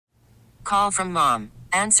Call from mom.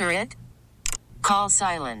 Answer it. Call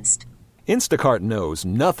silenced. Instacart knows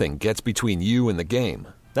nothing gets between you and the game.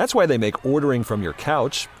 That's why they make ordering from your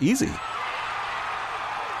couch easy.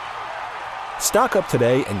 Stock up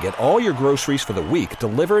today and get all your groceries for the week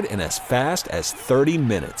delivered in as fast as 30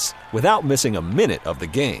 minutes without missing a minute of the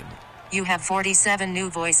game. You have 47 new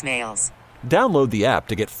voicemails. Download the app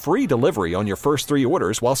to get free delivery on your first 3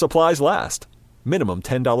 orders while supplies last. Minimum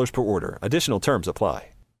 $10 per order. Additional terms apply.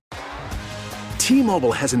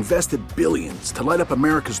 T-Mobile has invested billions to light up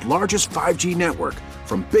America's largest 5G network,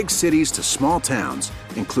 from big cities to small towns,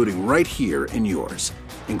 including right here in yours.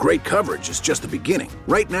 And great coverage is just the beginning.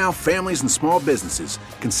 Right now, families and small businesses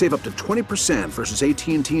can save up to 20% versus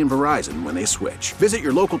AT&T and Verizon when they switch. Visit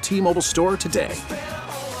your local T-Mobile store today.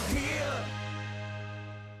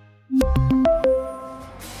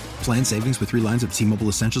 Plan savings with 3 lines of T-Mobile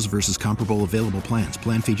Essentials versus comparable available plans.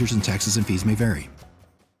 Plan features and taxes and fees may vary.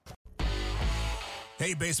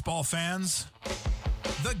 Hey, baseball fans.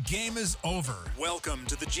 The game is over. Welcome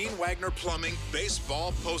to the Gene Wagner Plumbing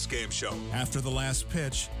Baseball Postgame Show. After the last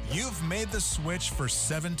pitch, you've made the switch for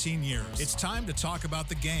 17 years. It's time to talk about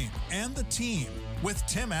the game and the team with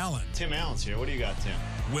Tim Allen. Tim Allen's here. What do you got, Tim?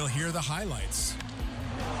 We'll hear the highlights.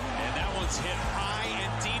 And that one's hit high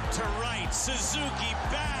and deep to right. Suzuki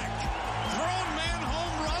back. Thrown man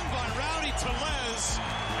home run by Rowdy Tellez.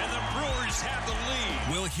 And the Brewers have the lead.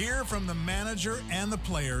 We'll hear from the manager and the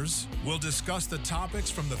players. We'll discuss the topics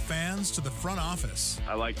from the fans to the front office.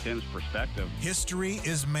 I like Tim's perspective. History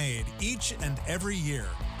is made each and every year,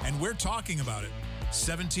 and we're talking about it.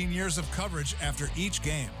 17 years of coverage after each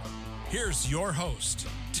game. Here's your host,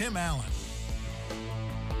 Tim Allen.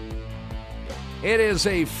 It is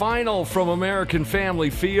a final from American Family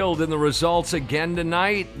Field, and the results again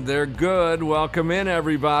tonight, they're good. Welcome in,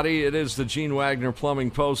 everybody. It is the Gene Wagner Plumbing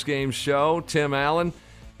Postgame Show. Tim Allen.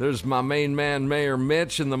 There's my main man, Mayor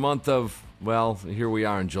Mitch, in the month of, well, here we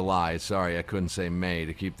are in July. Sorry, I couldn't say May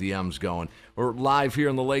to keep the M's going. We're live here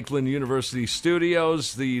in the Lakeland University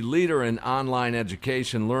studios, the leader in online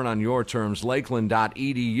education. Learn on your terms,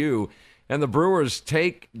 lakeland.edu. And the Brewers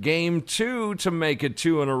take game 2 to make it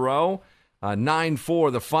 2 in a row.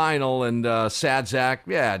 9-4 the final, and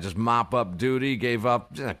Sadzak, just mop-up duty, gave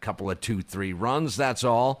up a couple of 2-3 runs, that's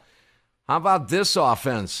all. How about this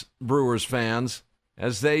offense, Brewers fans,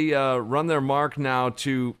 as they run their mark now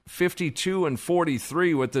to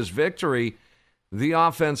 52-43 with this victory? The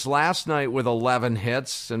offense last night with 11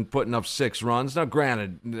 hits and putting up 6 runs. Now,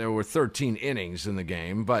 granted, there were 13 innings in the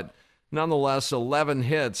game, but nonetheless, 11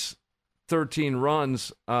 hits, 13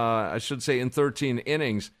 runs, in 13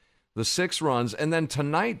 innings. The 6 runs, and then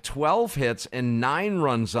tonight, 12 hits and 9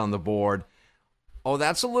 runs on the board. Oh,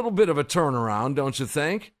 that's a little bit of a turnaround, don't you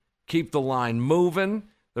think? Keep the line moving.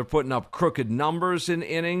 They're putting up crooked numbers in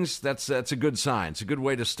innings. That's a good sign. It's a good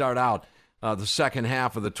way to start out the second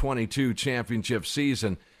half of the 22 championship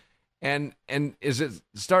season. And is it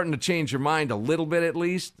starting to change your mind a little bit at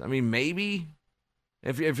least? I mean, maybe.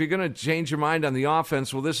 If you're going to change your mind on the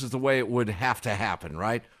offense, well, this is the way it would have to happen,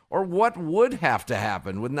 right? Or what would have to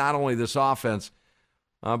happen with not only this offense,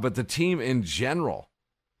 but the team in general?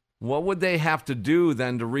 What would they have to do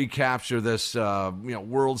then to recapture this,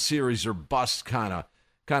 World Series or bust kind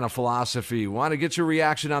of philosophy? Want to get your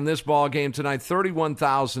reaction on this ball game tonight?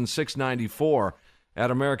 31,694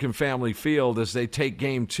 at American Family Field as they take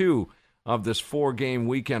game 2 of this 4-game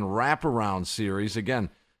weekend wraparound series. Again,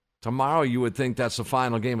 tomorrow you would think that's the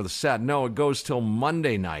final game of the set. No, it goes till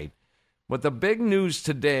Monday night. But the big news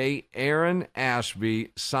today, Aaron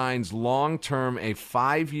Ashby signs long-term a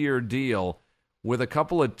 5-year deal with a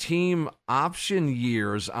couple of team option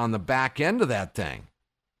years on the back end of that thing.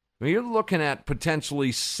 I mean, you're looking at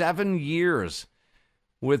potentially 7 years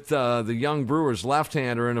with the young Brewers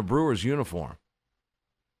left-hander in a Brewers uniform.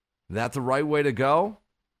 Is that the right way to go?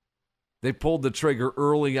 They pulled the trigger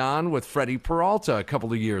early on with Freddie Peralta a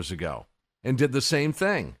couple of years ago and did the same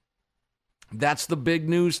thing. That's the big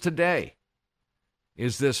news today.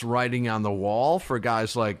 Is this writing on the wall for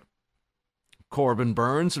guys like Corbin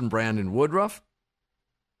Burns and Brandon Woodruff?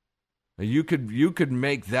 You could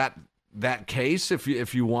make that case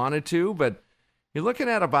if you wanted to, but you're looking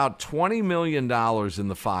at about $20 million in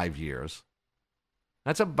the 5 years.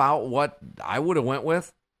 That's about what I would have went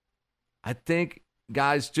with. I think,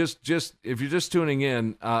 guys, just if you're just tuning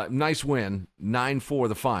in, nice win, 9-4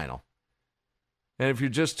 the final. And if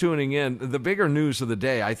you're just tuning in, the bigger news of the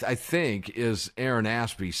day, I think, is Aaron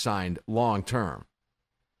Ashby signed long-term.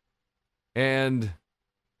 And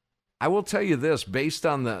I will tell you this, based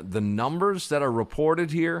on the numbers that are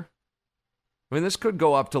reported here, I mean, this could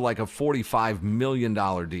go up to like a $45 million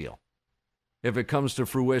deal. if it comes to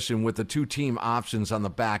fruition with the 2-team options on the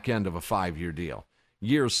back end of a 5-year deal,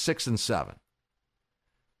 years 6 and 7.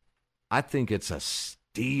 I think it's a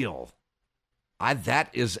steal. That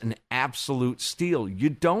is an absolute steal. You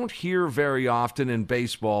don't hear very often in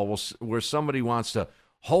baseball where somebody wants to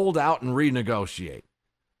hold out and renegotiate.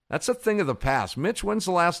 That's a thing of the past. Mitch, when's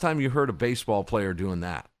the last time you heard a baseball player doing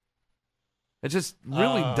that? It just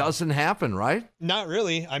really doesn't happen, right? Not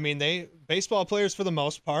really. I mean, baseball players for the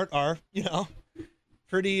most part are,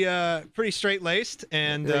 pretty straight-laced,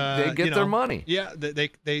 and they get their money. Yeah,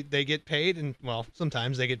 they get paid, and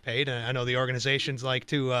sometimes they get paid. And I know the organizations like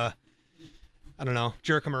to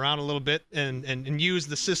jerk them around a little bit and use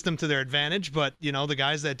the system to their advantage. But the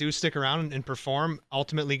guys that do stick around and perform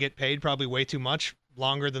ultimately get paid probably way too much,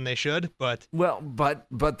 longer than they should. But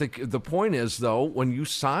the point is, though, when you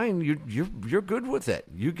sign, you're good with it.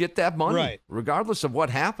 You get that money, right? Regardless of what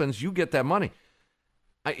happens, you get that money.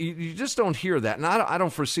 You just don't hear that, and I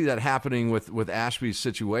don't foresee that happening with Ashby's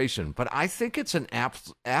situation. But I think it's an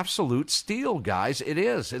absolute steal, guys. It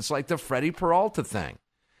is. It's like the Freddie Peralta thing.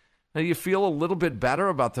 Now, you feel a little bit better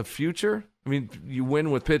about the future? I mean, you win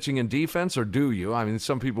with pitching and defense, or do you? I mean,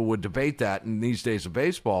 some people would debate that in these days of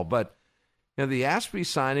baseball, but the Ashby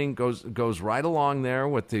signing goes right along there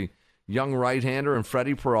with the young right-hander and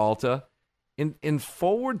Freddie Peralta. In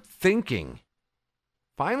forward thinking,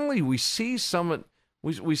 finally we see some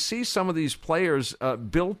of these players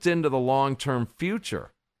built into the long-term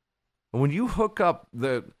future. And when you hook up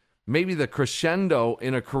maybe the crescendo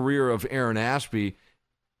in a career of Aaron Ashby,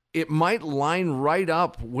 it might line right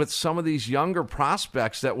up with some of these younger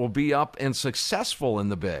prospects that will be up and successful in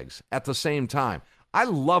the bigs at the same time. I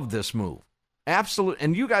love this move. Absolutely.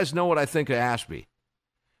 And you guys know what I think of Ashby.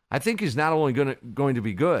 I think he's not only going to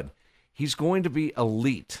be good, he's going to be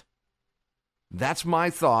elite. That's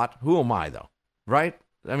my thought. Who am I, though? Right?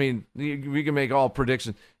 I mean, we can make all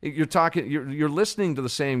predictions. You're listening to the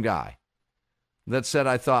same guy that said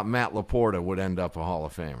I thought Matt Laporta would end up a Hall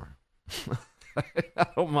of Famer. I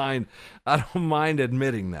don't mind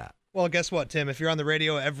admitting that. Well, guess what, Tim? If you're on the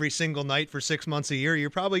radio every single night for 6 months a year, you're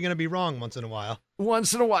probably going to be wrong once in a while.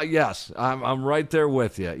 Once in a while, yes. I'm right there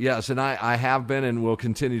with you. Yes, and I have been and will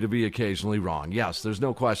continue to be occasionally wrong. Yes, there's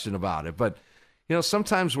no question about it. But,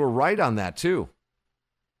 sometimes we're right on that, too.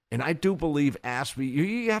 And I do believe Ashby,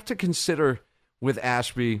 you have to consider with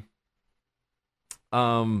Ashby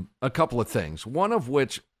a couple of things. One of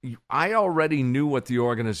which, I already knew what the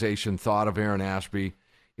organization thought of Aaron Ashby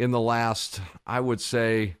in the last, I would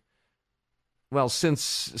say, since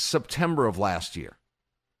September of last year.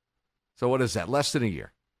 So what is that? Less than a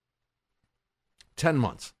year. 10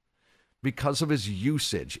 months. Because of his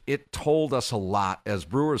usage, it told us a lot as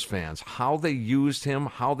Brewers fans, how they used him,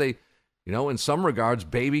 how they, in some regards,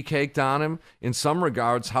 baby caked on him. In some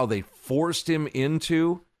regards, how they forced him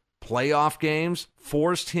into playoff games,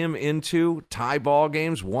 forced him into tie ball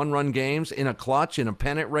games, one-run games, in a clutch, in a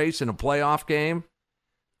pennant race, in a playoff game.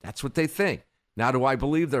 That's what they think. Now, do I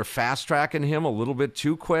believe they're fast-tracking him a little bit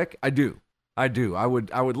too quick? I do. I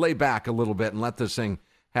would lay back a little bit and let this thing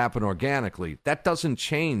happen organically. That doesn't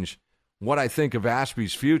change what I think of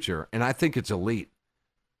Ashby's future, and I think it's elite.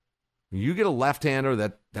 You get a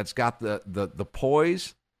left-hander that's got the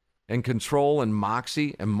poise and control and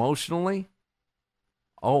moxie emotionally.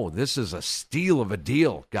 Oh, this is a steal of a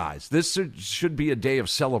deal, guys. This should be a day of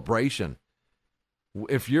celebration.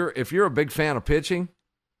 If you're a big fan of pitching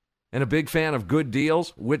and a big fan of good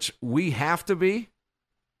deals, which we have to be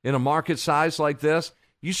in a market size like this,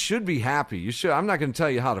 you should be happy. You should. I'm not going to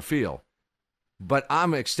tell you how to feel, but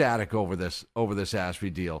I'm ecstatic over this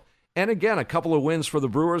Ashby deal. And again, a couple of wins for the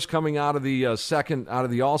Brewers coming out of the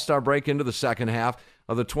All-Star break into the second half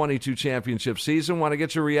of the 22 championship season. Want to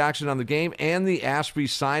get your reaction on the game and the Ashby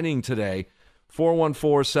signing today.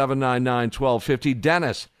 414-799-1250.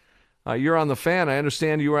 Dennis, you're on the Fan. I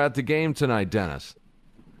understand you were at the game tonight, Dennis.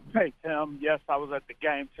 Hey, Tim. Yes, I was at the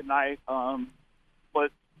game tonight.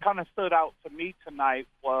 What kind of stood out to me tonight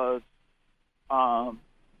was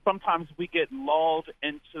sometimes we get lulled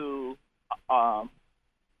into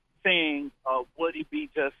seeing would he be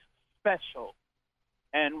just special,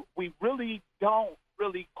 and we really don't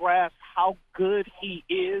really grasp how good he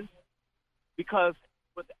is, because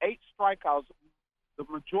with 8 strikeouts, the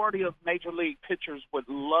majority of major league pitchers would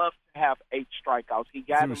love to have 8 strikeouts. He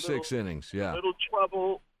got through 6 innings, yeah. A little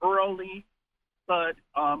trouble early, but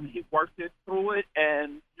he worked it through it,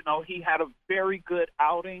 and he had a very good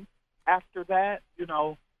outing after that.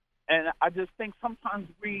 And I just think sometimes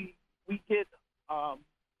we get a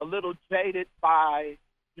little jaded by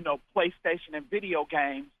PlayStation and video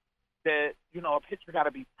games that a pitcher got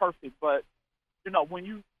to be perfect. But when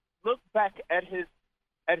you look back at his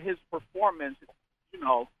performance,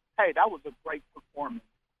 hey, that was a great performance.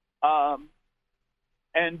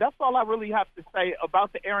 And that's all I really have to say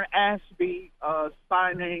about the Aaron Ashby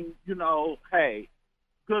signing. Hey,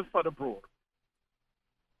 good for the Brewers.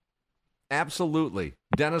 Absolutely.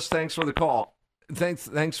 Dennis, thanks for the call.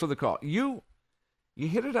 Thanks for the call. You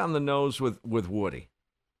hit it on the nose with Woody.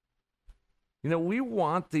 We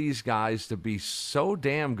want these guys to be so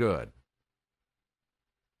damn good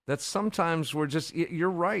that sometimes you're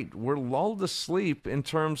right, we're lulled to sleep in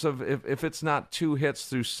terms of if it's not 2 hits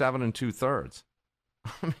through 7 2/3.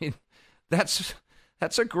 I mean, that's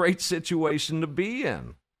a great situation to be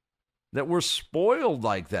in, that we're spoiled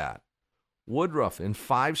like that. Woodruff in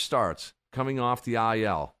 5 starts coming off the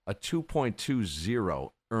IL, a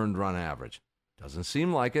 2.20 earned run average. Doesn't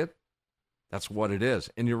seem like it. That's what it is.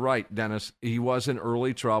 And you're right, Dennis. He was in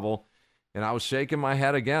early trouble. And I was shaking my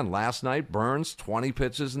head again. Last night, Burns, 20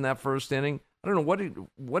 pitches in that first inning. I don't know,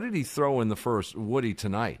 what did he throw in the first, Woody,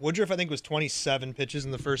 tonight? Woodruff, I think, was 27 pitches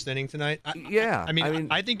in the first inning tonight.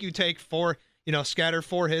 I think you take 4, scatter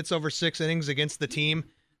 4 hits over 6 innings against the team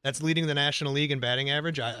that's leading the National League in batting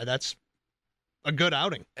average. That's a good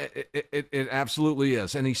outing. It absolutely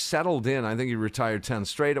is. And he settled in. I think he retired 10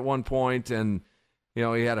 straight at one point, and he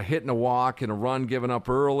had a hit and a walk and a run given up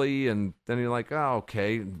early, and then you're like, oh,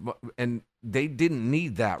 okay. And they didn't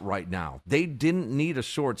need that right now. They didn't need a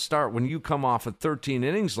short start when you come off of 13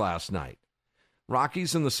 innings last night.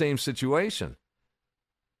 Rockies in the same situation.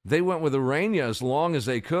 They went with Urania as long as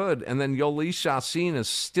they could, and then Yoeli Chacín is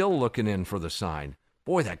still looking in for the sign.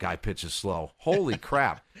 Boy, that guy pitches slow. Holy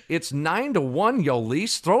crap. It's 9-1,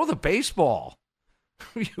 Yoeli. Throw the baseball.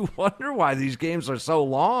 You wonder why these games are so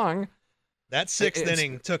long. That 6th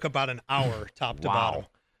inning took about an hour, top to bottom.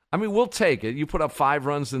 I mean, we'll take it. You put up 5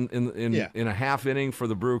 runs in a half inning for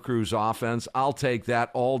the Brew Crew's offense. I'll take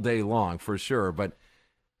that all day long for sure. But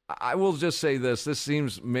I will just say this. This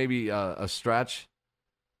seems maybe a stretch.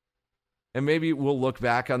 And maybe we'll look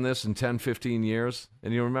back on this in 10, 15 years.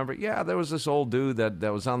 And you remember, there was this old dude that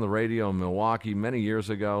was on the radio in Milwaukee many years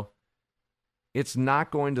ago. It's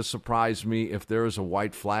not going to surprise me if there is a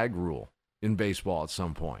white flag rule in baseball at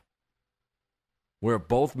some point, where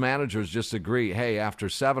both managers just agree, hey, after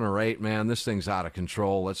 7 or 8, man, this thing's out of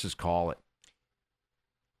control. Let's just call it.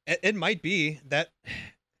 It might be that.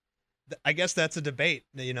 I guess that's a debate.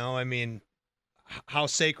 I mean, how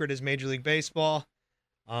sacred is Major League Baseball?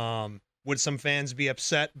 Would some fans be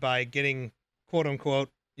upset by getting, quote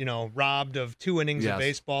unquote, robbed of 2 innings of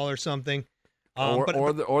baseball or something?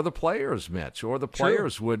 Or the players, Mitch, or the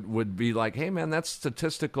players would be like, hey, man, that's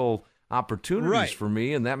statistical opportunities for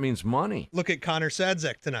me, and that means money. Look at Connor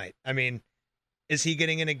Sadzek tonight. I mean, is he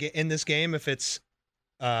getting in this game if it's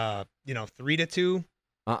 3-2?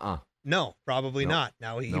 No, probably not.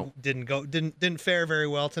 Now he didn't fare very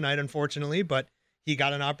well tonight, unfortunately, but he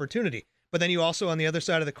got an opportunity. But then you also, on the other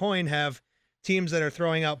side of the coin, have teams that are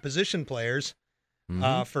throwing out position players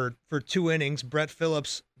for 2 innings. Brett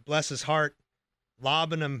Phillips, bless his heart,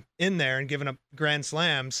 lobbing them in there and giving up grand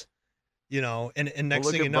slams. And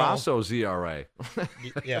next thing you know, Brasso's ERA.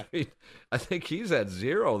 Yeah, I think he's at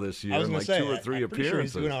 0 this year in 2 or 3 appearances. Sure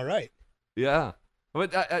he's doing all right. Yeah,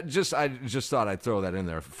 but I just thought I'd throw that in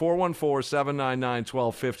there.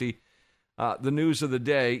 414-799-1250. The news of the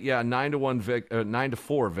day,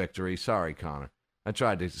 9-4 victory. Sorry, Connor, I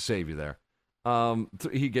tried to save you there.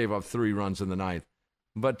 He gave up 3 runs in the 9th.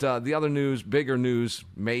 But the other news, bigger news,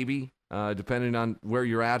 maybe depending on where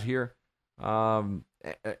you're at here.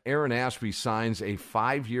 Aaron Ashby signs a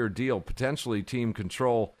 5-year deal, potentially team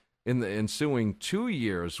control in the ensuing 2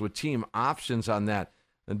 years with team options on that.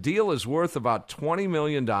 The deal is worth about $20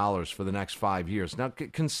 million for the next 5 years. Now,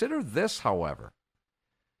 consider this, however.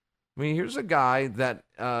 I mean, here's a guy that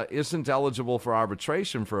isn't eligible for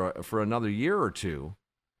arbitration for another year or 2,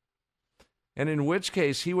 and in which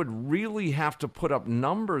case he would really have to put up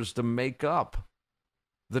numbers to make up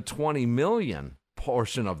the $20 million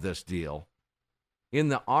portion of this deal in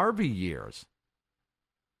the Arby years.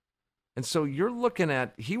 And so you're looking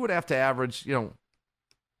at, he would have to average,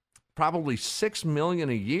 probably $6 million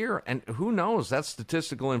a year. And who knows? That's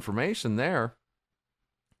statistical information there.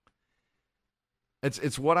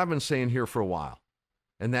 It's what I've been saying here for a while.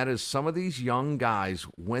 And that is some of these young guys,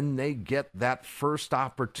 when they get that first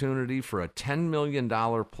opportunity for a $10 million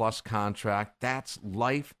plus contract, that's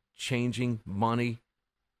life-changing money.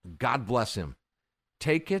 God bless him.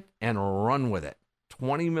 Take it and run with it.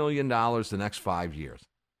 $20 million the next 5 years.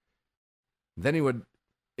 Then he would,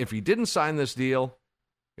 if he didn't sign this deal,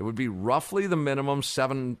 it would be roughly the minimum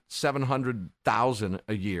 $700,000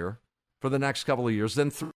 a year for the next couple of years.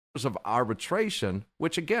 Then of arbitration,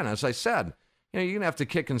 which, again, as I said, you're going to have to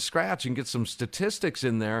kick and scratch and get some statistics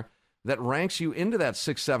in there that ranks you into that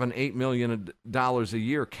 $6, $7, $8 million a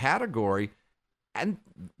year category. And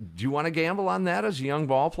do you want to gamble on that as a young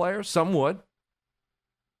ball player? Some would.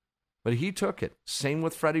 But he took it. Same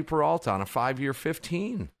with Freddie Peralta on a 5-year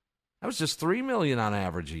 $15. That was just $3 million on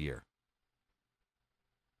average a year.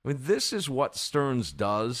 I mean, this is what Stearns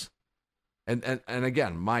does. And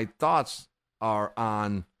again, my thoughts are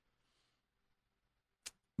on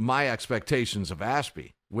my expectations of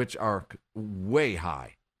Ashby, which are way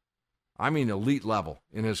high. I mean, elite level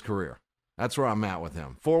in his career. That's where I'm at with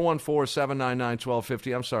him.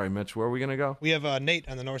 414-799-1250. I'm sorry, Mitch, where are we going to go? We have Nate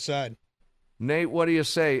on the north side. Nate, what do you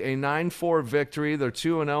say? A 9-4 victory. They're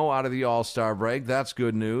 2-0 out of the All-Star break. That's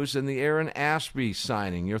good news. And the Aaron Ashby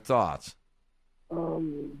signing, your thoughts?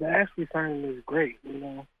 The Ashby signing is great.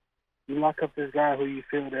 You lock up this guy who you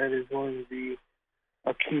feel that is going to be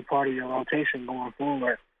a key part of your rotation going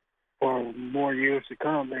forward for more years to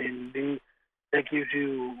come. And that gives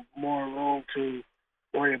you more room to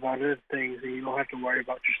worry about other things, and you don't have to worry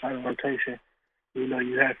about your starting rotation.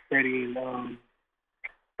 You have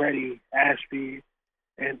Freddie, Ashby,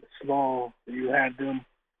 and Small. You have them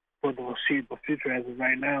for the foreseeable future as of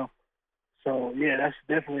right now. So, yeah, that's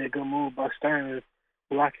definitely a good move by Stearns,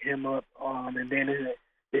 locking him up. And then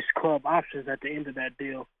it's club options at the end of that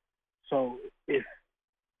deal. So if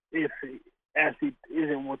Ashby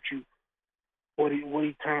isn't what you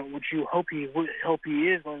hope he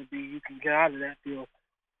is going to be, you can get out of that deal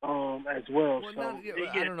as well.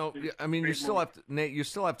 I don't know. I mean, you still have to, Nate. You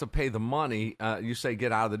still have to pay the money. You say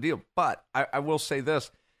get out of the deal, but I will say this: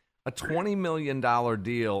 a $20 million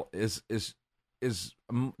deal is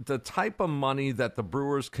the type of money that the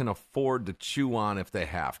Brewers can afford to chew on if they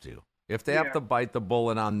have to. If they have to bite the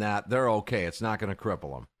bullet on that, they're okay. It's not going to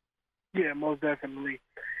cripple them. Yeah, most definitely.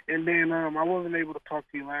 And then I wasn't able to talk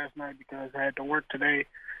to you last night because I had to work today.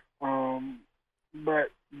 But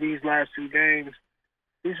these last two games,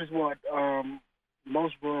 this is what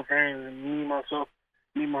most Brewer fans and me myself,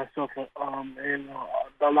 and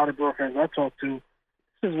a lot of Brewer fans I talk to,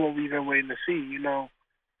 this is what we've been waiting to see.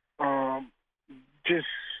 Just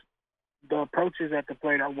the approaches at the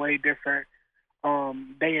plate are way different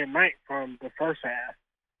day and night from the first half.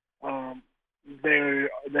 They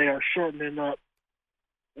are shortening up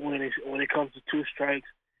when it comes to two strikes,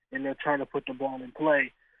 and they're trying to put the ball in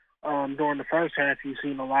play. During the first half, you've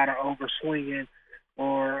seen a lot of over swinging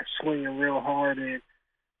or swinging real hard, and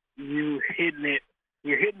you're hitting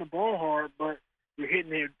the ball hard, but you're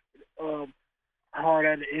hitting it hard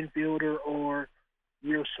at the infielder, or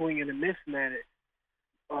you're swinging and missing at it.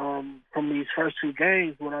 From these first two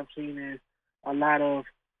games, what I've seen is a lot of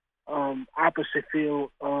opposite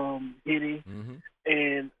field hitting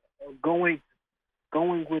and going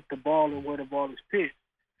with the ball and where the ball is pitched.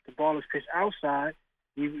 If the ball is pitched outside,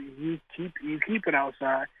 you keep it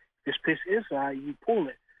outside. If it's pitched inside, you pull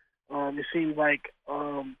it. It seems like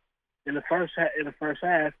in the first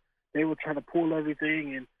half, they were trying to pull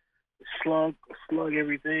everything and slug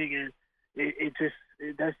everything, and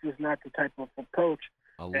that's just not the type of approach.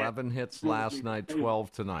 11 hits last night,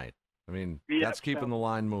 12 tonight. I mean, that's keeping the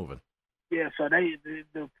line moving. Yeah, so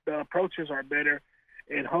the approaches are better,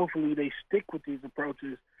 and hopefully they stick with these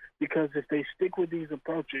approaches, because if they stick with these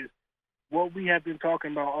approaches, what we have been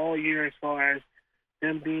talking about all year as far as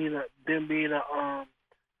them being a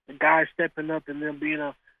guy stepping up and them being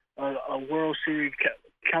a World Series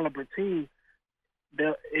caliber team,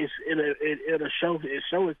 it'll show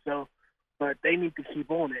itself, but they need to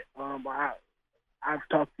keep on it. I've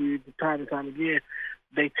talked to you time and time again.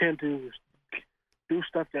 They tend to do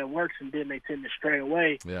stuff that works, and then they tend to stray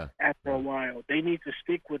away after a while. They need to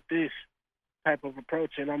stick with this type of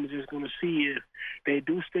approach, and I'm just going to see if they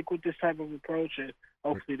do stick with this type of approach, and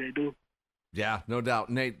hopefully they do. Yeah, no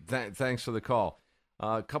doubt. Nate, thanks for the call.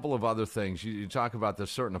 A couple of other things. You talk about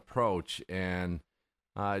this certain approach, and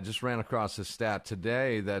I just ran across this stat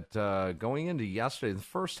today that going into yesterday, the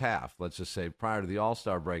first half, let's just say, prior to the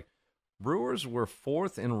All-Star break, Brewers were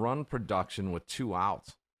fourth in run production with 2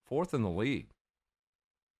 outs, fourth in the league.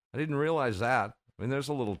 I didn't realize that. I mean, there's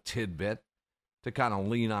a little tidbit to kind of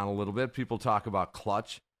lean on a little bit. People talk about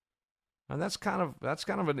clutch, and that's kind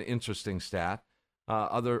of an interesting stat.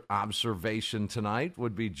 Other observation tonight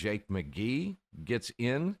would be Jake McGee gets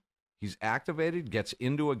in, he's activated, gets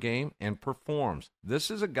into a game, and performs.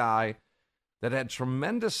 This is a guy that had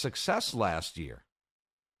tremendous success last year.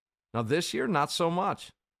 Now this year, not so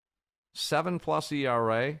much. 7+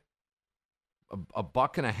 ERA, a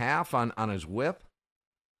 $1.50 on his whip.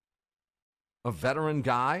 A veteran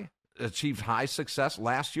guy. achieved high success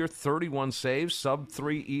last year, 31 saves,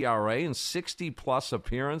 sub-3 ERA, and 60-plus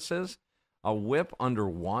appearances, a whip under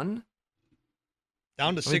 1.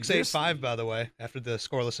 Down to 6.85, by the way, after the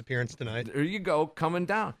scoreless appearance tonight. There you go, coming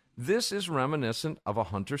down. This is reminiscent of a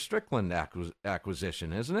Hunter Strickland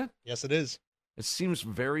acquisition, isn't it? Yes, it is. It seems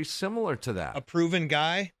very similar to that. A proven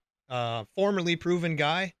guy, formerly proven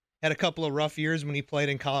guy, had a couple of rough years when he played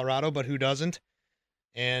in Colorado, but who doesn't?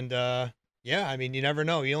 And, yeah, I mean, you never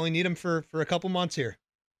know. You only need him for a couple months here.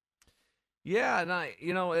 Yeah, and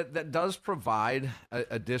that does provide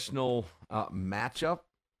additional matchup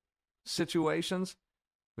situations.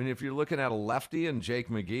 I mean, if you're looking at a lefty and Jake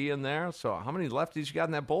McGee in there, so how many lefties you got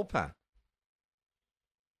in that bullpen?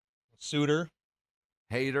 Suter,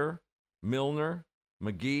 Hader, Milner,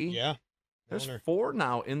 McGee. Yeah. There's 4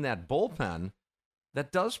 now in that bullpen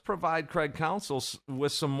that does provide Craig Counsell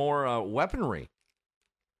with some more weaponry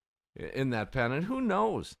in that pen. And who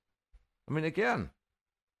knows? I mean, again,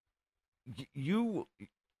 you're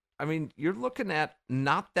looking at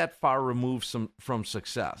not that far removed from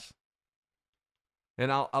success. And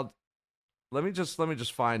I'll let me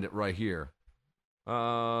just find it right here.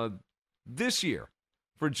 This year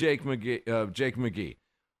for Jake McGee,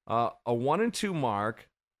 a 1-2 mark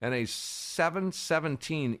and a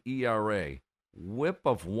 7.17 ERA, whip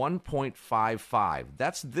of 1.55.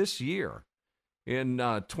 That's this year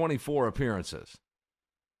in 24 appearances.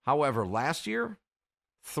 However, last year,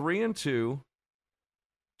 3-2,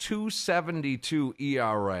 2.72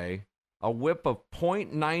 ERA, a whip of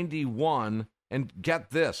 0.91. And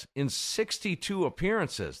get this, in 62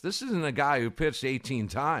 appearances, this isn't a guy who pitched 18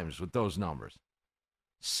 times with those numbers.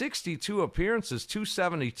 62 appearances,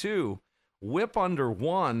 272, whip under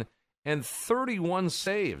 1, and 31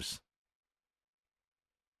 saves.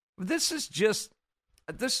 This is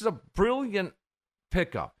a brilliant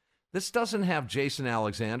pickup. This doesn't have Jason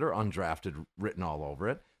Alexander, undrafted, written all over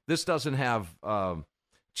it. This doesn't have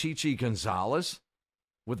Chichi Gonzalez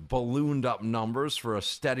with ballooned up numbers for a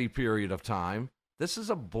steady period of time. This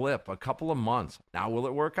is a blip, a couple of months. Now, will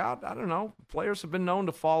it work out? I don't know. Players have been known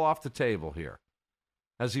to fall off the table here.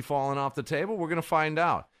 Has he fallen off the table? We're going to find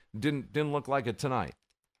out. Didn't look like it tonight.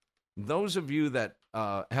 Those of you that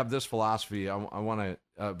have this philosophy, I want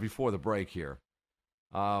to, before the break here,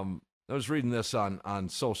 I was reading this on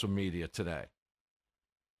social media today,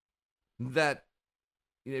 that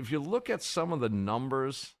if you look at some of the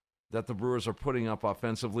numbers that the Brewers are putting up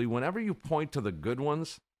offensively, whenever you point to the good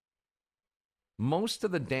ones, most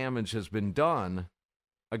of the damage has been done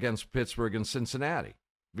against Pittsburgh and Cincinnati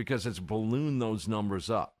because it's ballooned those numbers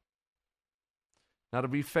up. Now, to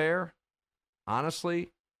be fair,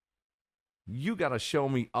 honestly, you got to show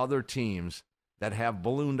me other teams that have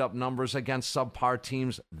ballooned up numbers against subpar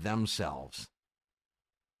teams themselves.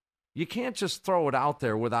 You can't just throw it out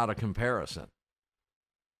there without a comparison.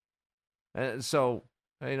 So,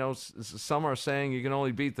 some are saying you can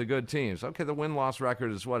only beat the good teams. Okay, the win-loss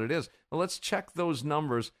record is what it is. Well, let's check those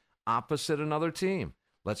numbers opposite another team.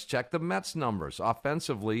 Let's check the Mets numbers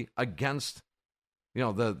offensively against,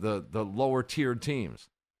 the lower-tiered teams.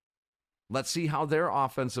 Let's see how their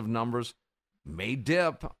offensive numbers may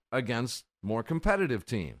dip against more competitive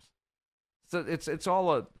teams. So it's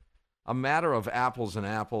all a matter of apples and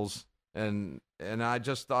apples, and I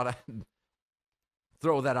just thought I'd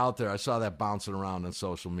throw that out there. I saw that bouncing around on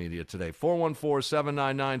social media today.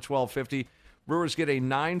 414-799-1250. Brewers get a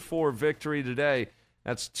 9-4 victory today.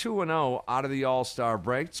 That's 2-0 out of the All-Star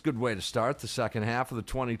break. It's a good way to start the second half of the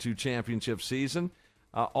 22 championship season.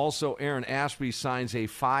 Also, Aaron Ashby signs a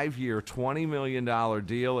 5-year, $20 million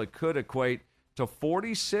deal. It could equate to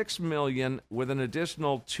 $46 million with an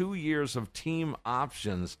additional 2 years of team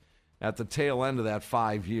options at the tail end of that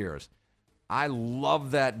 5 years. I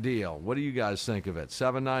love that deal. What do you guys think of it?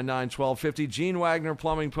 799-1250, Gene Wagner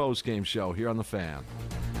Plumbing Postgame Show here on The Fan.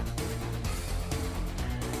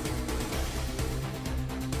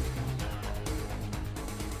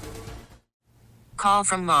 Call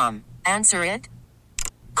from mom. Answer it.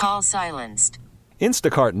 Call silenced.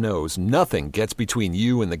 Instacart knows nothing gets between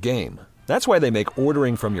you and the game. That's why they make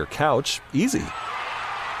ordering from your couch easy.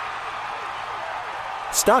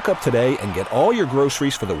 Stock up today and get all your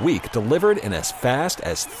groceries for the week delivered in as fast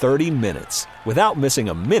as 30 minutes without missing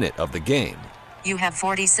a minute of the game. You have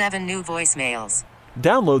 47 new voicemails.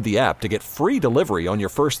 Download the app to get free delivery on your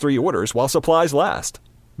first 3 orders while supplies last.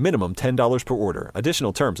 Minimum $10 per order.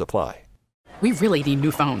 Additional terms apply. We really need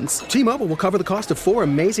new phones. T-Mobile will cover the cost of 4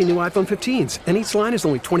 amazing new iPhone 15s, and each line is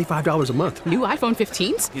only $25 a month. New iPhone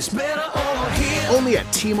 15s? It's better over here. Only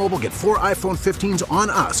at T-Mobile, get 4 iPhone 15s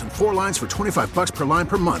on us and 4 lines for $25 per line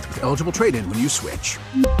per month with eligible trade-in when you switch.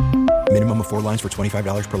 Minimum of 4 lines for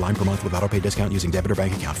 $25 per line per month with autopay discount using debit or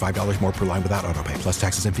bank account. $5 more per line without autopay, plus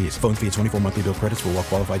taxes and fees. Phone fee at 24 monthly bill credits for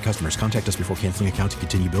well-qualified customers. Contact us before canceling account to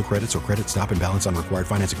continue bill credits or credit stop and balance on required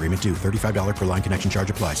finance agreement due. $35 per line connection charge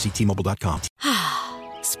applies. See T-Mobile.com.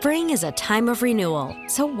 Spring is a time of renewal,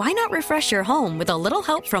 so why not refresh your home with a little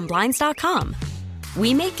help from Blinds.com?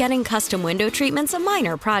 We make getting custom window treatments a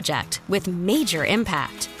minor project with major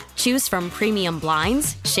impact. Choose from premium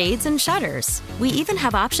blinds, shades, and shutters. We even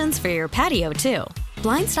have options for your patio, too.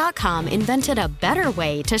 Blinds.com invented a better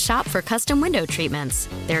way to shop for custom window treatments.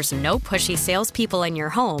 There's no pushy salespeople in your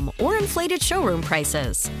home or inflated showroom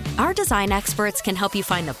prices. Our design experts can help you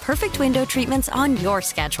find the perfect window treatments on your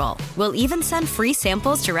schedule. We'll even send free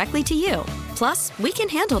samples directly to you. Plus, we can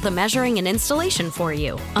handle the measuring and installation for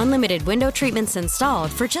you. Unlimited window treatments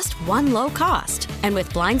installed for just one low cost. And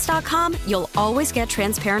with Blinds.com, you'll always get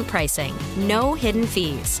transparent pricing. No hidden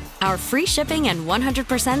fees. Our free shipping and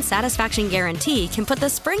 100% satisfaction guarantee can put the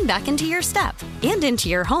spring back into your step and into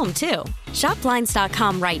your home, too. Shop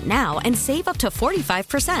Blinds.com right now and save up to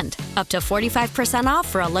 45%. Up to 45% off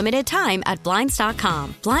for a limited time at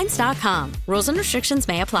Blinds.com. Blinds.com. Rules and restrictions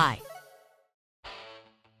may apply.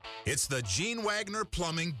 It's the Gene Wagner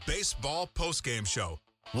Plumbing Baseball Postgame Show.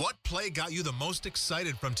 What play got you the most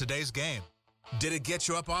excited from today's game? Did it get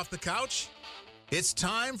you up off the couch? It's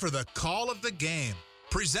time for the Call of the Game,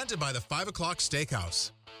 presented by the 5 O'Clock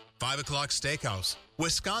Steakhouse. 5 O'Clock Steakhouse,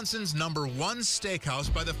 Wisconsin's #1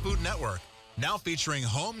 steakhouse by the Food Network, now featuring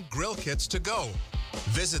home grill kits to go.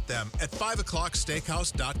 Visit them at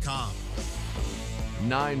 5o'clocksteakhouse.com.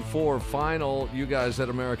 9-4 final. You guys at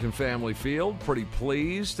American Family Field, pretty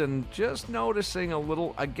pleased, and just noticing a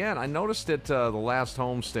little, again, I noticed it the last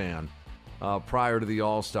homestand prior to the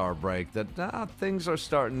All-Star break, that things are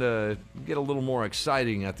starting to get a little more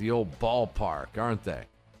exciting at the old ballpark, aren't they?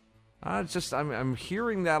 I'm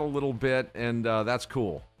hearing that a little bit, and that's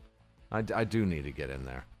cool. I do need to get in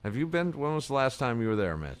there. Have you been? When was the last time you were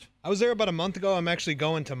there, Mitch? I was there about a month ago. I'm actually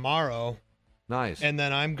going tomorrow. Nice. And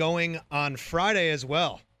then I'm going on Friday as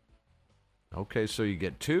well. Okay, so you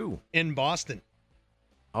get 2. In Boston.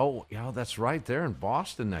 Oh, yeah, that's right. They're in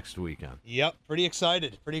Boston next weekend. Yep, pretty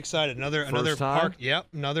excited. Another time? park. Yep,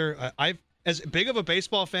 another. I've as big of a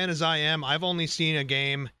baseball fan as I am, I've only seen a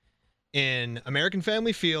game in American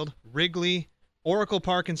Family Field, Wrigley, Oracle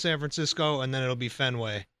Park in San Francisco, and then it'll be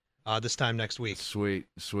Fenway this time next week. Sweet.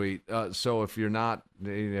 So if you're not,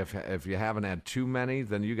 if you haven't had too many,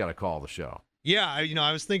 then you got to call the show. Yeah,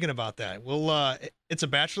 I was thinking about that. We'll, it's a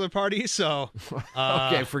bachelor party, so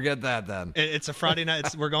okay, forget that then. It's a Friday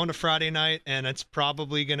night. We're going to Friday night, and it's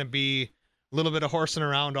probably going to be a little bit of horsing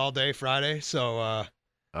around all day Friday. So,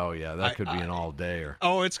 oh yeah, that could be an all dayer.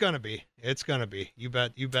 Oh, it's gonna be. You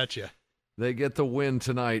betcha. They get the win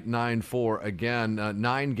tonight, 9-4. Again,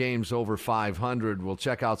 9 games over 500. We'll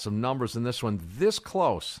check out some numbers in this one. This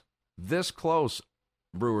close,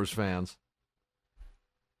 Brewers fans.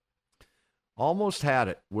 Almost had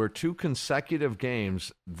it, where 2 consecutive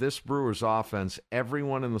games, this Brewers offense,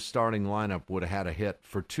 everyone in the starting lineup would have had a hit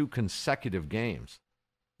for 2 consecutive games.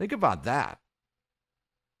 Think about that.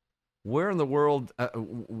 Where in the world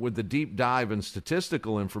would the deep dive in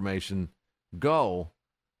statistical information go?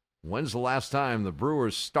 When's the last time the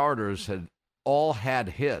Brewers starters had all had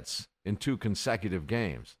hits in 2 consecutive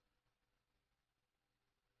games?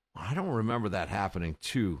 I don't remember that happening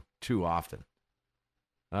too often.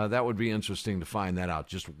 That would be interesting to find that out.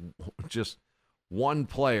 Just one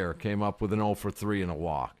player came up with an 0 for 3 and a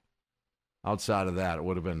walk. Outside of that, it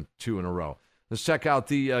would have been 2 in a row. Let's check out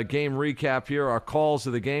the game recap here. Our calls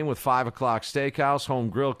of the game with 5 O'Clock Steakhouse. Home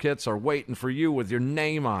grill kits are waiting for you with your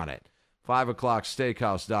name on it.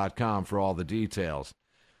 5o'clocksteakhouse.com for all the details.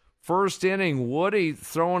 First inning, Woody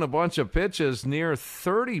throwing a bunch of pitches, near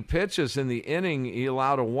 30 pitches in the inning. He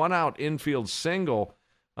allowed a 1-out infield single,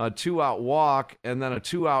 a 2-out walk, and then a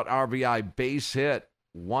 2-out RBI base hit.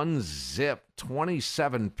 1 zip,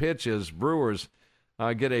 27 pitches. Brewers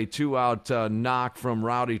get a 2-out knock from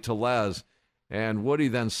Rowdy Tellez. And Woody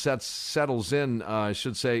then settles in,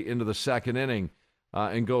 into the second inning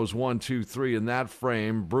and goes 1-2-3 in that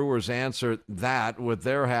frame. Brewers answer that with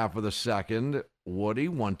their half of the second. Woody,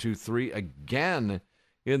 1-2-3 again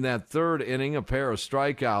in that third inning, a pair of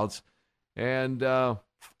strikeouts. And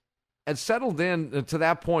it settled in to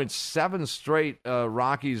that point, 7 straight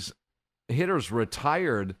Rockies hitters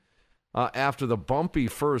retired after the bumpy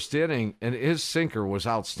first inning, and his sinker was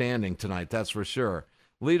outstanding tonight, that's for sure.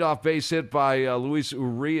 Leadoff base hit by Luis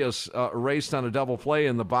Urias, erased on a double play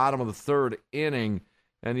in the bottom of the third inning,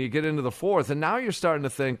 and you get into the fourth, and now you're starting to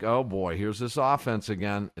think, oh boy, here's this offense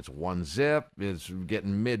again. It's 1 zip, it's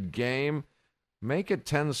getting mid-game. make it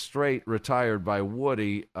 10 straight retired by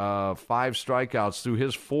Woody, 5 strikeouts through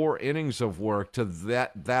his 4 innings of work to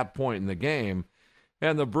that point in the game.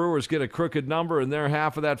 And the Brewers get a crooked number in their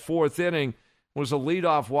half of that 4th inning. Was a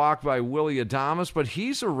leadoff walk by Willy Adames, but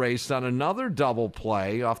he's erased on another double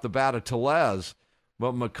play off the bat of Tellez.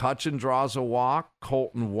 But McCutchen draws a walk.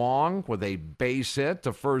 Colton Wong with a base hit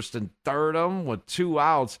to first and third with 2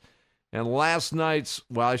 outs. And last night's,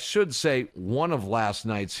 well, I should say one of last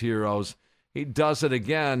night's heroes, he does it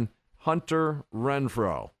again, Hunter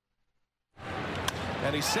Renfroe.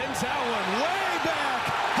 And he sends out one way back.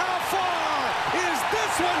 How far is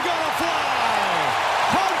this one going to fly?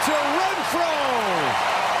 Hunter Renfroe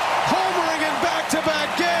homering in back-to-back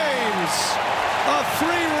games. A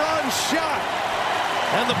 3-run shot.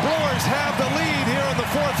 And the Brewers have the lead here in the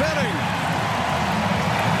 4th inning.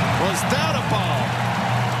 Was that a ball?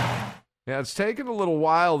 Yeah, it's taken a little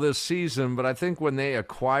while this season, but I think when they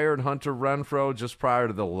acquired Hunter Renfroe just prior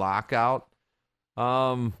to the lockout,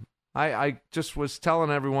 I just was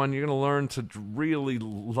telling everyone you're going to learn to really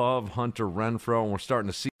love Hunter Renfroe, and we're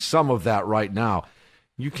starting to see some of that right now.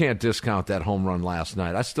 You can't discount that home run last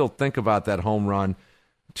night. I still think about that home run.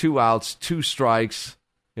 2 outs, 2 strikes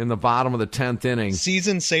in the bottom of the 10th inning.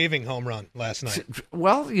 Season-saving home run last night.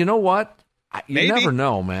 Well, you know what? You Maybe. Never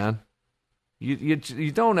know, man.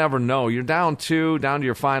 You don't ever know. You're down 2, down to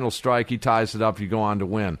your final strike. He ties it up. You go on to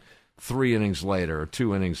win 3 innings later or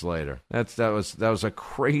 2 innings later. That was a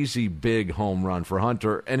crazy big home run for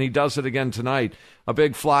Hunter, and he does it again tonight. A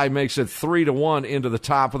big fly makes it 3-1 into the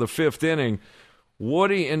top of the 5th inning.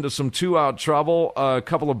 Woody into some 2-out trouble. A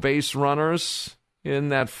couple of base runners in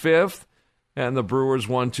that 5th, and the Brewers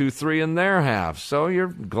 1-2-3 in their half. So you're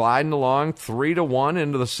gliding along 3-1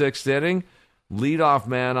 into the 6th inning. Leadoff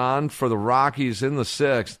man on for the Rockies in the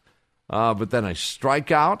 6th, but then a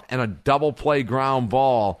strikeout and a double play ground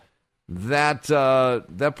ball. That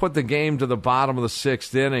put the game to the bottom of the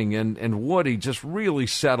 6th inning, and Woody just really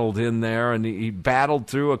settled in there, and he battled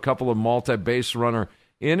through a couple of multi-base runner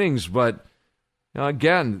innings, but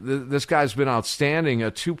again, this guy's been outstanding.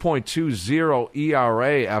 A 2.20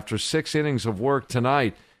 ERA after 6 innings of work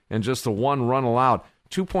tonight and just a 1 run allowed.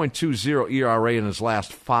 2.20 ERA in his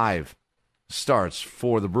last 5 starts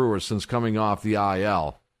for the Brewers since coming off the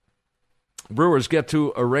IL. Brewers get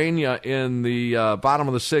to Urania in the bottom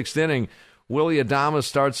of the 6th inning. Willy Adames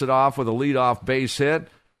starts it off with a leadoff base hit.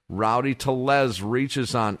 Rowdy Tellez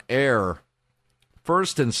reaches on air.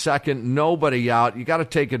 First and second, nobody out. You got to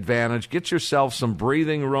take advantage. Get yourself some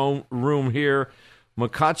breathing room here.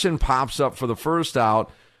 McCutchen pops up for the first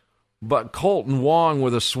out, but Colton Wong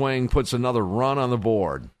with a swing puts another run on the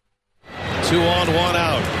board. 2 on, 1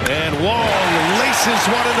 out. And Wong laces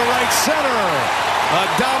one into right center.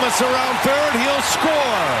 Adames around third. He'll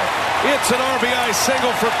score. It's an RBI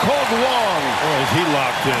single for Colton Wong. Oh, is he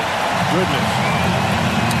locked in? Goodness.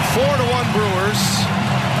 4-1 Brewers.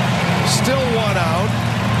 Still 1 out.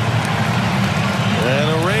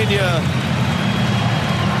 And Urania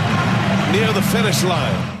near the finish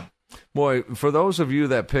line. Boy, for those of you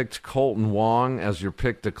that picked Colton Wong as your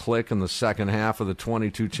pick to click in the second half of the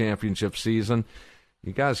 22 championship season,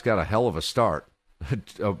 you guys got a hell of a start.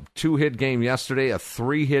 A 2-hit game yesterday, a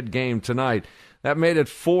 3-hit game tonight. That made it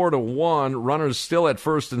 4-1. Runners still at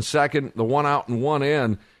first and second, the 1 out and 1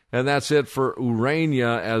 in, and that's it for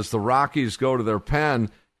Urania as the Rockies go to their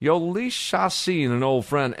pen. Yolis Chassin, an old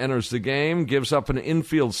friend, enters the game, gives up an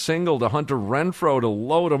infield single to Hunter Renfroe to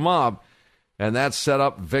load him up, and that set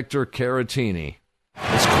up Victor Caratini.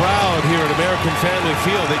 This crowd here at American Family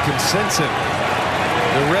Field, they can sense it.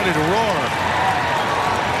 They're ready to roar.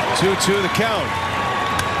 2-2 the count.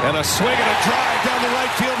 And a swing and a drive down the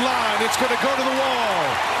right field line. It's going to go to the wall.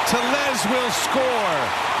 Tellez will score.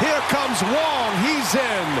 Here comes Wong. He's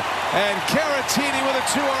in. And Caratini with a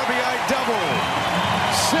 2 RBI double.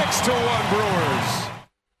 6-1 Brewers.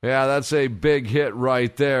 Yeah, that's a big hit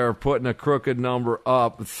right there, putting a crooked number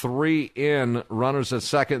up. 3 in, runners at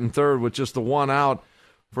second and third with just the 1 out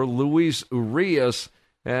for Luis Urias.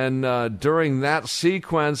 And during that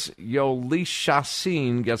sequence, Yolis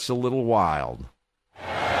Chassin gets a little wild.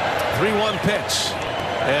 3-1 pitch.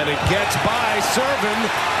 And it gets by Servin.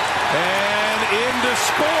 And in to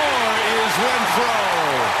score is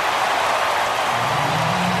Renfroe.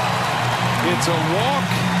 It's a walk.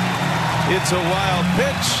 It's a wild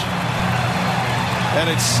pitch, and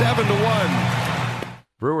it's 7-1.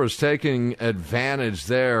 Brewers taking advantage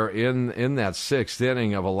there in that 6th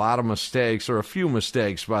inning of a lot of mistakes, or a few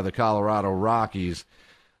mistakes by the Colorado Rockies.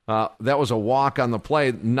 That was a walk on the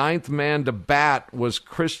play. 9th man to bat was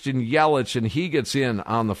Christian Yelich, and he gets in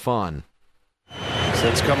on the fun.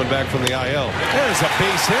 Since coming back from the IL. There's a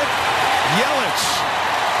base hit. Yelich pitch.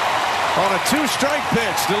 On a 2-strike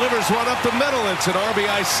pitch, delivers one up the middle. It's an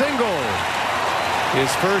RBI single.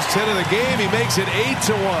 His first hit of the game, he makes it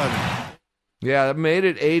 8-1. Yeah, that made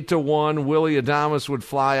it 8-1. Willie Adames would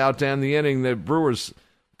fly out to end the inning. The Brewers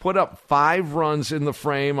put up 5 runs in the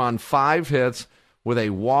frame on 5 hits with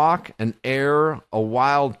a walk, an error, a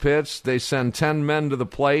wild pitch. They send 10 men to the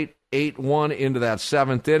plate, 8-1 into that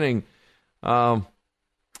 7th inning. Wong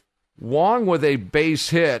with a base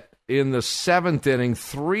hit in the 7th inning,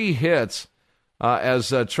 3 hits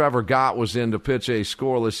as Trevor Gott was in to pitch a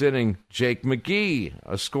scoreless inning. Jake McGee,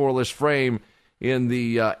 a scoreless frame in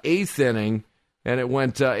the 8th inning, and it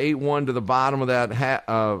went 8-1 to the bottom of that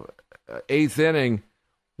 8th inning.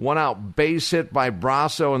 1 out base hit by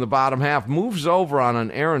Brasso in the bottom half. Moves over on an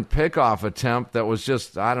errant pickoff attempt that was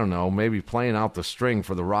just, I don't know, maybe playing out the string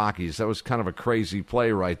for the Rockies. That was kind of a crazy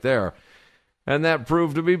play right there. And that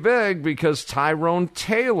proved to be big because Tyrone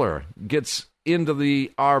Taylor gets into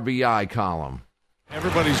the RBI column.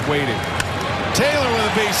 Everybody's waiting. Taylor with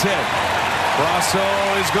a base hit. Brasso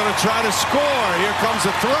is going to try to score. Here comes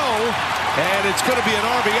a throw, and it's going to be an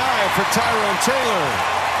RBI for Tyrone Taylor.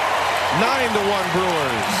 9-1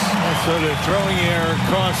 Brewers. So the throwing error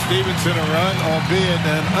cost Stevenson a run, albeit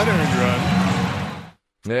an unearned run.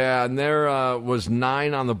 Yeah, and there was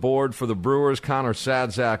 9 on the board for the Brewers. Connor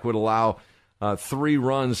Sadzak would allow 3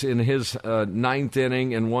 runs in his 9th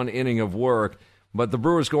inning and 1 inning of work. But the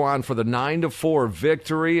Brewers go on for the 9-4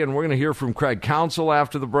 victory, and we're going to hear from Craig Counsell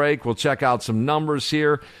after the break. We'll check out some numbers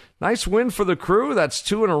here. Nice win for the Crew. That's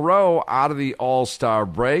 2 in a row out of the All-Star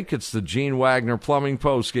break. It's the Gene Wagner Plumbing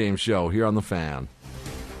Postgame Show here on The Fan.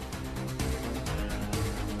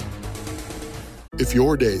 If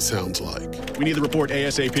your day sounds like, we need the report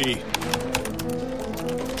ASAP,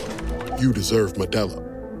 you deserve Modelo.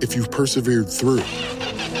 If you've persevered through,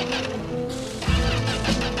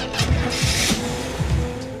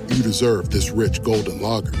 you deserve this rich golden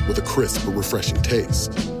lager with a crisp but refreshing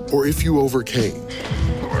taste. Or if you overcame,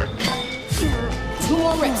 2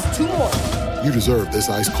 more reps, 2 more. you deserve this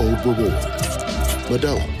ice-cold reward.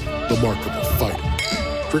 Modelo, the Remarkable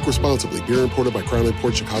Fighter. Drink responsibly. Beer imported by Crown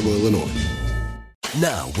Imports, Chicago, Illinois.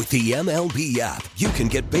 Now, with the MLB app, you can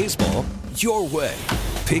get baseball your way.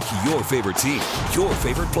 Pick your favorite team, your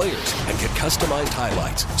favorite players, and get customized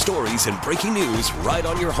highlights, stories, and breaking news right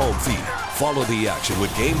on your home feed. Follow the action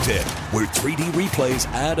with Game 10, where 3D replays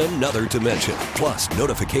add another dimension. Plus,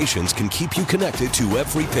 notifications can keep you connected to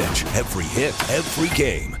every pitch, every hit, every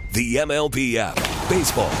game. The MLB app.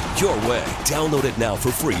 Baseball your way. Download it now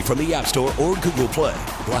for free from the App Store or Google Play.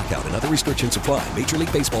 Blackout and other restrictions apply. Major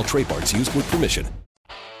League Baseball trademarks used with permission.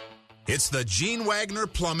 It's the Gene Wagner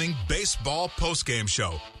Plumbing Baseball Postgame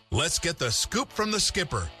Show. Let's get the scoop from the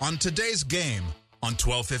skipper on today's game on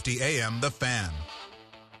 1250 AM The Fan.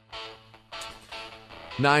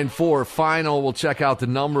 9-4 final. We'll check out the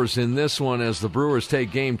numbers in this one as the Brewers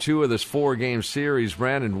take Game 2 of this 4-game series.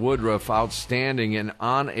 Brandon Woodruff, outstanding and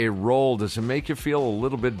on a roll. Does it make you feel a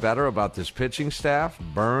little bit better about this pitching staff?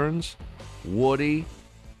 Burns, Woody.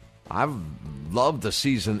 I've loved the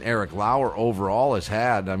season Eric Lauer overall has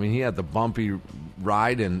had. I mean, he had the bumpy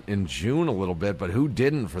ride in June a little bit, but who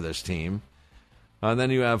didn't for this team? And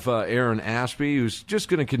then you have Aaron Ashby, who's just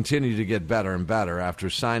going to continue to get better and better after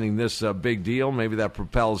signing this big deal. Maybe that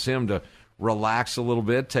propels him to relax a little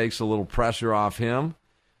bit, takes a little pressure off him.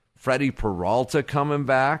 Freddie Peralta coming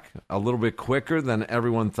back a little bit quicker than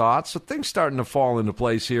everyone thought. So things starting to fall into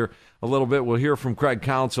place here a little bit. We'll hear from Craig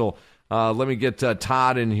Counsell. Let me get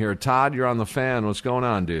Todd in here. Todd, you're on The Fan. What's going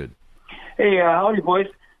on, dude? Hey, howdy, boys.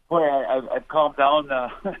 Boy, I've calmed down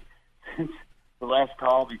since the last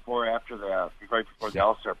call right before the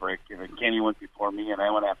All-Star break. Kenny went before me, and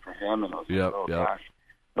I went after him, and it was gosh,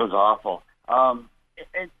 it was awful. And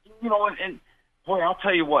boy, I'll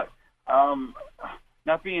tell you what.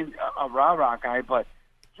 Not being a rah-rah guy, but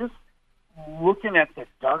just looking at the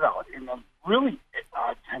dugout in the really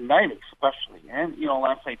tonight especially, and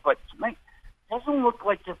last night, but tonight doesn't look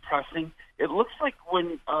like they're pressing. It looks like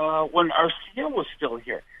when Arcia was still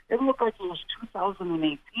here, it looked like it was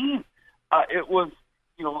 2018. It was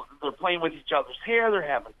they're playing with each other's hair, they're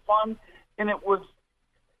having fun, and it was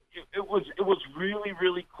really,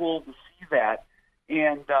 really cool to see that.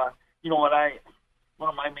 And one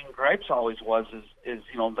of my main gripes always is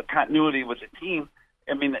the continuity with the team.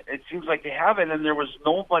 I mean, it seems like they have it, and there was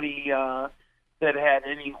nobody that had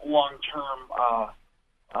any long-term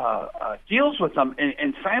deals with them.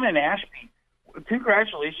 And Simon Ashby,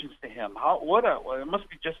 congratulations to him. It must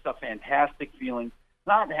be just a fantastic feeling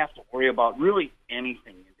not to have to worry about really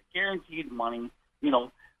anything. The guaranteed money, he's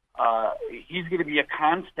going to be a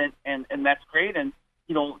constant, and that's great. And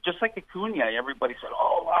just like Acuna, everybody said,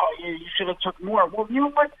 "Oh, wow, you should have took more." Well, you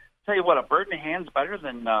know what? Tell you what, a bird in the hand's better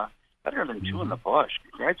than two in the bush.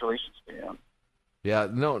 Congratulations to him. Yeah,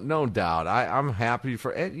 no doubt. I'm happy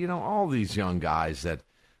for all these young guys that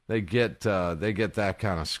they get that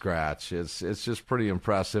kind of scratch. It's just pretty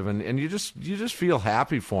impressive, and you just feel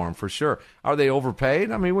happy for them for sure. Are they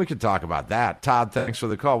overpaid? I mean, we could talk about that. Todd, thanks for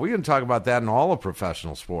the call. We can talk about that in all of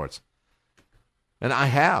professional sports, and I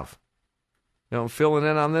have. Filling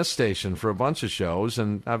in on this station for a bunch of shows,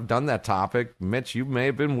 and I've done that topic. Mitch, you may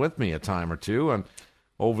have been with me a time or two, and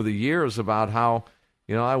over the years about how,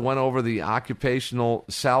 I went over the occupational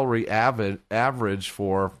salary average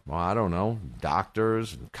for,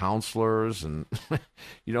 doctors and counselors, and,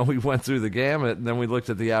 we went through the gamut, and then we looked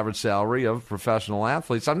at the average salary of professional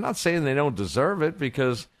athletes. I'm not saying they don't deserve it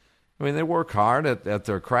because, they work hard at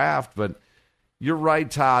their craft, but you're right,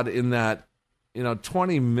 Todd, in that,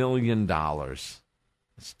 $20 million. It's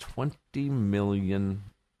 $20 million.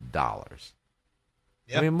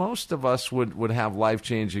 Yep. Most of us would have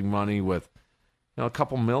life-changing money with, a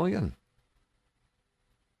couple million.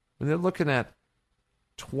 And they're looking at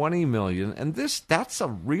 $20 million, and that's a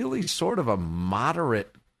really sort of a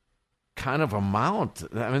moderate kind of amount.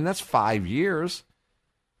 That's 5 years.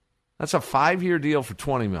 That's a 5-year deal for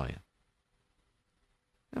 $20 million.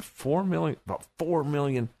 $4 million, about $4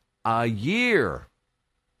 million a year.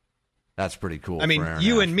 That's pretty cool. You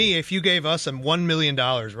Ashby. And me, if you gave us $1 million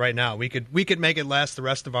right now, we could make it last the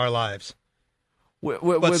rest of our lives.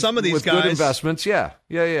 But some of these guys, good investments, yeah.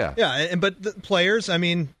 But the players,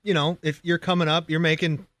 if you're coming up, you're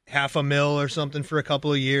making $500,000 or something for a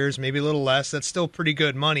couple of years, maybe a little less. That's still pretty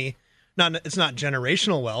good money. It's not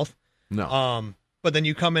generational wealth. No. But then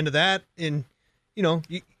you come into that, and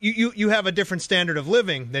you have a different standard of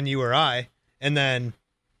living than you or I, and then,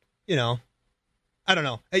 I don't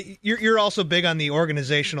know. You're also big on the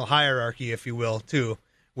organizational hierarchy, if you will, too,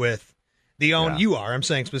 with the own. Yeah. You are. I'm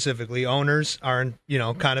saying specifically, owners are,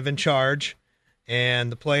 kind of in charge,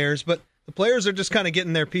 and the players. But the players are just kind of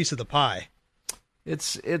getting their piece of the pie.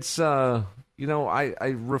 It's I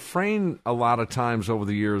refrain a lot of times over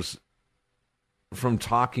the years from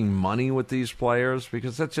talking money with these players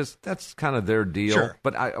because that's kind of their deal. Sure.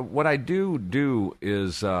 But what I do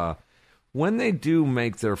is when they do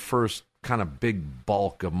make their first kind of big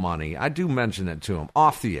bulk of money, I do mention it to them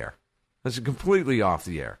off the air. It's completely off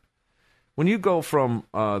the air. When you go from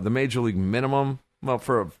the major league minimum, well,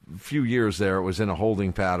 for a few years there, it was in a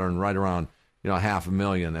holding pattern right around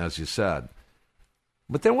 $500,000, as you said.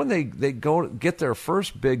 But then when they go get their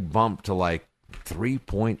first big bump to like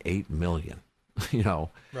 $3.8 million,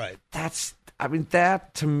 right?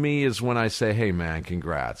 That to me is when I say, hey man,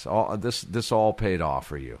 congrats! This all paid off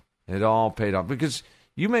for you. It all paid off because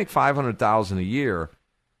you make $500,000 a year,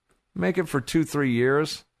 make it for 2-3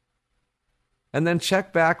 years, and then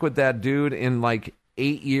check back with that dude in like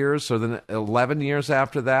 8 years, or then 11 years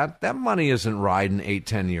after that. That money isn't riding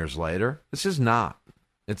 8-10 years later. It's just not.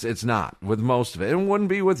 It's not with most of it. It wouldn't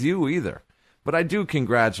be with you either. But I do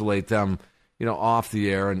congratulate them, off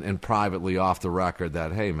the air and privately off the record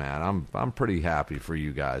that, hey man, I'm pretty happy for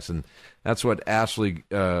you guys, and that's what Ashby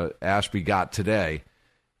got today,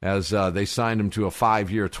 as they signed him to a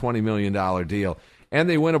 5-year, $20 million deal. And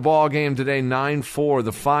they win a ball game today, 9-4,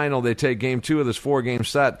 the final. They take game 2 of this 4-game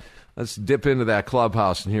set. Let's dip into that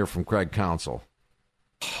clubhouse and hear from Craig Counsell.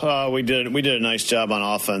 We did a nice job on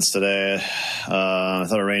offense today. I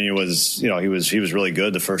thought Urania was, he was really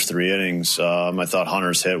good the first 3 innings. I thought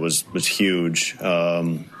Hunter's hit was huge.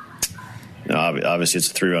 Obviously it's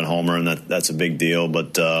a 3-run homer, and that's a big deal.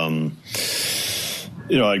 But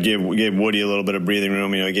I gave Woody a little bit of breathing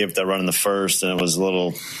room. He gave that run in the first, and it was a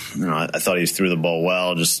little. I thought he threw the ball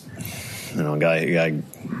well. Just guy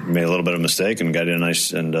made a little bit of a mistake, and guy did a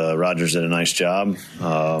nice, and Rogers did a nice job.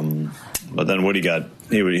 But then Woody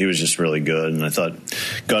he was just really good, and I thought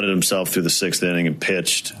gutted himself through the 6th inning and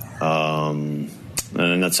pitched, and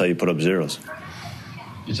that's how you put up zeros.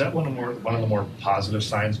 Is that one of the more positive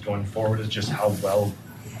signs going forward? Is just how well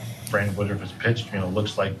Brandon Woodruff has pitched?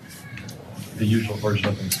 Looks like the usual version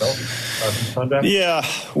of himself. Yeah,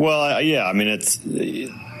 well, it's.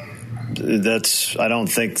 I don't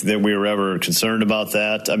think that we were ever concerned about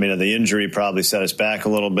that. The injury probably set us back a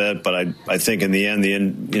little bit, but I think in the end,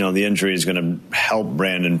 the injury is going to help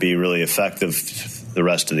Brandon be really effective the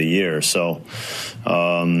rest of the year. So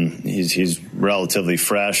he's relatively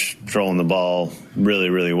fresh, throwing the ball really,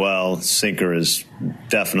 really well. Sinker is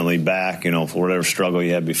definitely back. For whatever struggle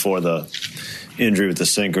you had before the injury with the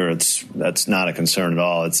sinker, that's not a concern at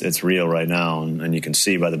all. It's real right now, and you can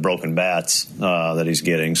see by the broken bats that he's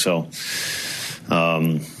getting. So,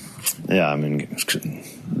 I mean,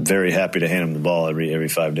 very happy to hand him the ball every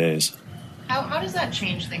 5 days. How does that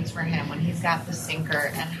change things for him when he's got the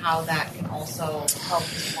sinker, and how that can also help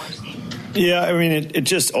his force game? Yeah, I mean, it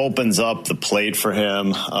just opens up the plate for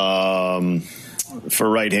him. For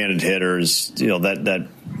right-handed hitters, that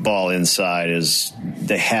ball inside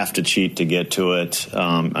they have to cheat to get to it.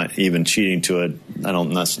 Even cheating to it, I don't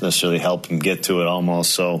necessarily help him get to it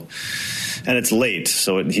almost. So, and it's late,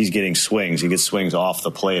 so he's getting swings. He gets swings off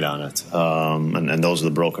the plate on it, and those are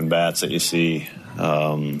the broken bats that you see.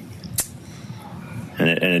 And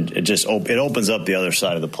it just opens up the other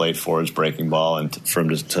side of the plate for his breaking ball, and for him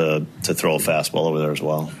to throw a fastball over there as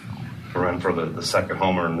well. Run for the second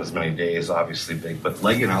homer in as many days, obviously big, but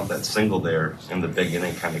legging out that single there in the big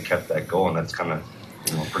inning kind of kept that going. That's kind of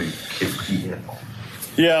pretty key hit.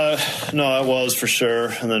 Yeah, no, it was for sure.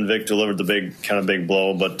 And then Vic delivered the big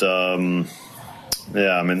blow, but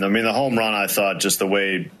yeah, I mean the home run, I thought just the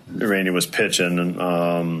way Randy was pitching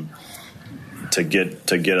to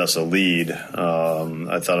get us a lead,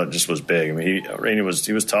 I thought it just was big. I mean Randy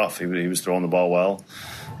was tough. He was throwing the ball well.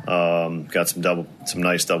 Got some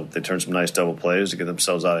nice double. They turned some nice double plays to get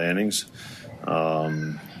themselves out of innings,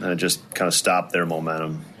 and it just kind of stopped their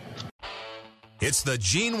momentum. It's the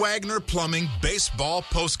Gene Wagner Plumbing Baseball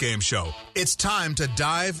Postgame Show. It's time to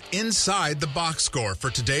dive inside the box score for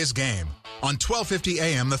today's game on 1250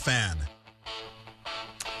 AM The Fan.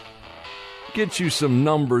 Get you some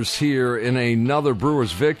numbers here in another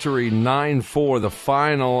Brewers victory, 9-4 the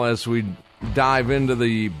final, as we dive into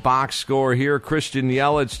the box score here. Christian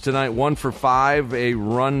Yelich tonight, 1 for 5, a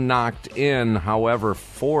run knocked in. However,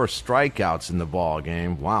 4 strikeouts in the ball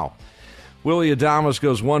game. Wow. Willy Adames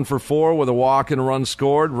goes 1 for 4 with a walk and a run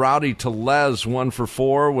scored. Rowdy Tellez 1 for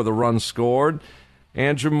 4 with a run scored.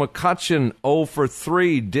 Andrew McCutchen 0 for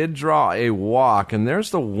 3 did draw a walk. And there's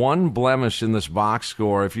the one blemish in this box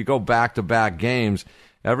score. If you go back-to-back games,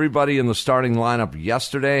 everybody in the starting lineup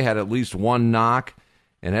yesterday had at least one knock.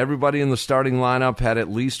 And everybody in the starting lineup had at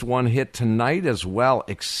least one hit tonight as well,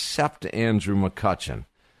 except Andrew McCutchen.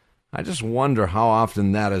 I just wonder how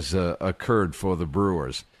often that has occurred for the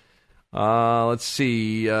Brewers. Let's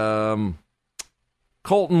see. Colton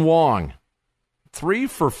Wong, 3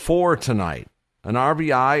 for 4 tonight. An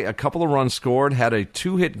RBI, a couple of runs scored, had a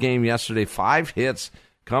 2-hit game yesterday, 5 hits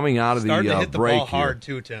coming out of the break. Starting to hit the ball hard,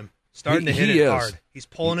 too, Tim. Starting to hit it hard. He's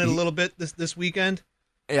pulling it a little bit this weekend.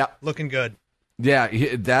 Yeah. Looking good.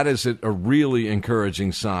 Yeah, that is a really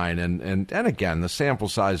encouraging sign. And again, the sample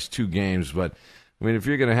size is 2 games, but I mean, if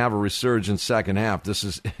you're going to have a resurgent second half, this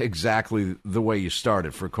is exactly the way you start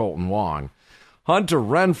it for Colton Wong. Hunter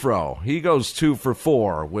Renfroe, he goes 2 for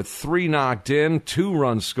 4 with 3 knocked in, 2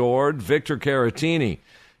 runs scored. Victor Caratini,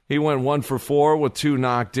 he went 1 for 4 with 2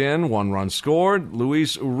 knocked in, 1 run scored.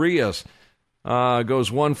 Luis Urias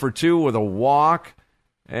goes 1 for 2 with a walk.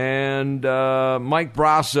 And Mike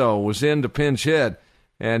Brasso was in to pinch hit,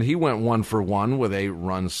 and he went 1 for 1 with 8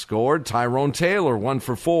 runs scored. Tyrone Taylor 1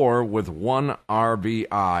 for 4 with 1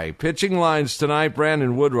 RBI. Pitching lines tonight,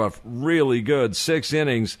 Brandon Woodruff, really good. 6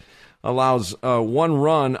 innings, allows 1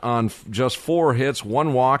 run on just 4 hits,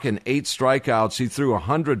 1 walk, and 8 strikeouts. He threw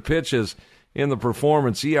 100 pitches in the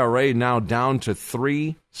performance. ERA now down to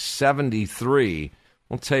 3.73.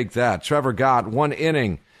 We'll take that. Trevor Gott, 1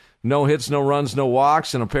 inning. No hits, no runs, no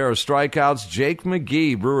walks, and a pair of strikeouts. Jake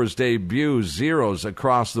McGee, Brewers debut, 0s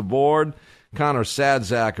across the board. Connor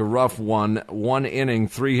Sadzak, a rough one. 1 inning,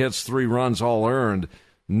 3 hits, 3 runs, all earned.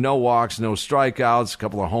 No walks, no strikeouts, a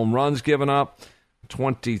couple of home runs given up.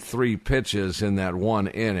 23 pitches in that 1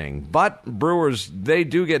 inning. But Brewers, they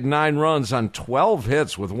do get 9 runs on 12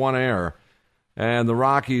 hits with 1 error. And the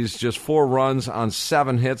Rockies just 4 runs on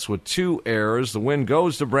 7 hits with 2 errors. The win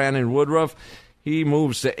goes to Brandon Woodruff. He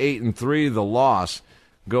moves to 8-3. The loss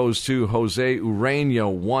goes to Jose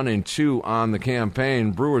Ureno, 1-2 on the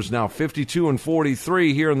campaign. Brewers now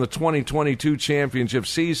 52-43 here in the 2022 championship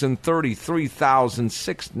season.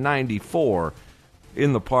 33,694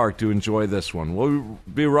 in the park to enjoy this one. We'll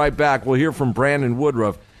be right back. We'll hear from Brandon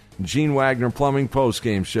Woodruff, Gene Wagner Plumbing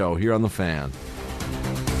postgame show here on The Fan.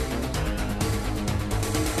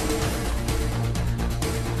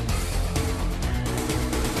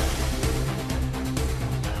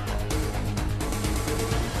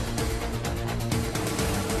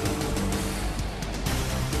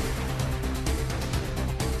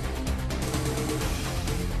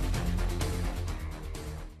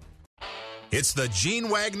 It's the Gene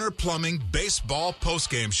Wagner Plumbing Baseball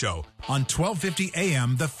Postgame Show on 1250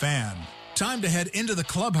 AM The Fan. Time to head into the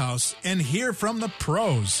clubhouse and hear from the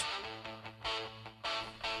pros.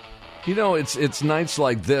 You know, it's nights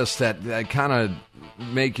like this that kind of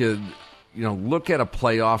make you look at a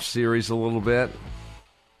playoff series a little bit,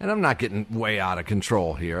 and I'm not getting way out of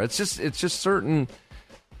control here. It's just certain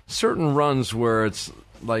runs where it's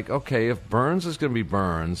like, okay, if Burns is going to be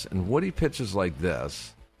Burns and Woody pitches like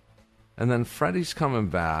this, and then Freddie's coming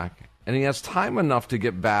back, and he has time enough to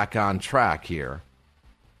get back on track here,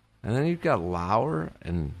 and then you've got Lauer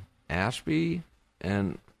and Ashby,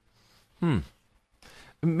 and it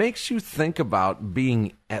makes you think about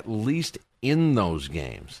being at least in those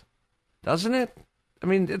games, doesn't it? I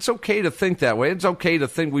mean, it's okay to think that way. It's okay to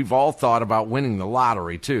think we've all thought about winning the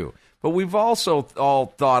lottery, too. But we've also all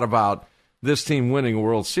thought about this team winning a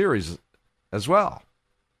World Series as well.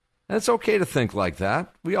 And it's okay to think like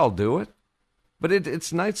that. We all do it. But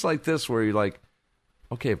it's nights like this where you're like,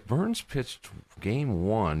 okay, if Burns pitched game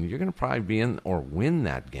 1, you're going to probably be in or win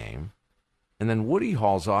that game. And then Woody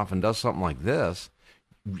hauls off and does something like this.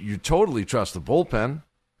 You totally trust the bullpen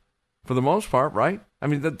for the most part, right? I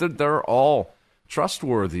mean, they're all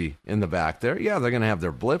trustworthy in the back there. Yeah, they're going to have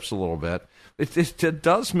their blips a little bit. It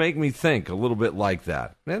does make me think a little bit like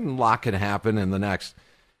that. And a lot can happen in the next,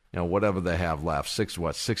 whatever they have left,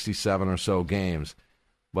 67 or so games.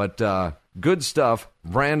 But good stuff.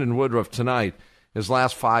 Brandon Woodruff tonight, his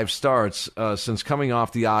last 5 starts since coming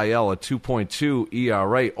off the IL, a 2.2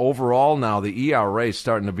 ERA. Overall now, the ERA is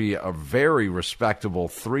starting to be a very respectable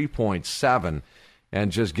 3.7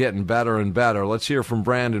 and just getting better and better. Let's hear from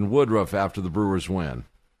Brandon Woodruff after the Brewers win.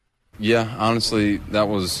 Yeah, honestly, that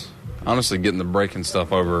was getting the breaking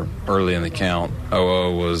stuff over early in the count.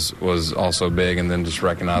 0-0 was also big, and then just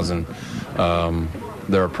recognizing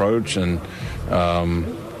their approach and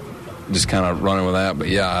just kind of running with that. But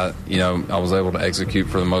yeah, I was able to execute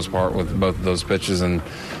for the most part with both of those pitches and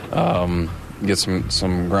get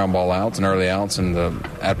some ground ball outs and early outs. And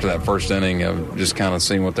after that first inning of just kind of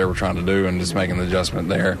seeing what they were trying to do and just making the adjustment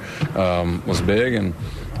there was big, and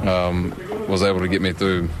was able to get me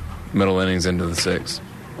through middle innings into the 6th.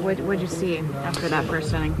 What'd you see after that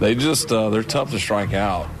first inning? They just they're tough to strike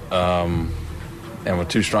out. And with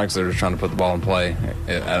 2 strikes, they're just trying to put the ball in play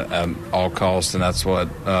at all costs, and that's what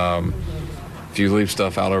if you leave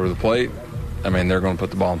stuff out over the plate, I mean, they're going to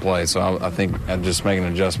put the ball in play. So I think I'm just making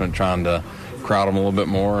an adjustment, trying to crowd them a little bit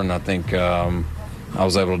more, and I think I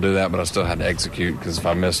was able to do that, but I still had to execute because if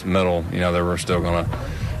I missed middle, they were still going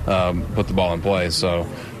to put the ball in play. So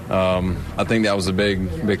I think that was a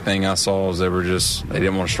big thing I saw is they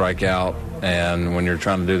didn't want to strike out. And when you're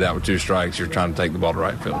trying to do that with 2 strikes, you're trying to take the ball to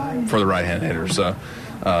right field for the right-hand hitter. So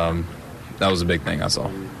that was a big thing I saw.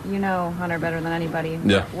 You know Hunter better than anybody.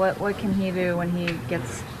 Yeah. What can he do when he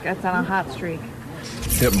gets on a hot streak?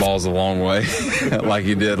 Hit balls a long way, like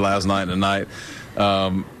he did last night and tonight.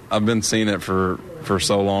 I've been seeing it for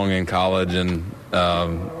so long in college and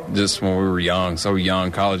just when we were young,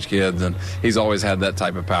 college kids, and he's always had that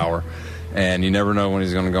type of power. And you never know when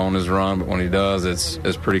he's going to go on his run, but when he does,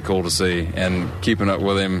 it's pretty cool to see. And keeping up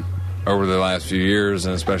with him over the last few years,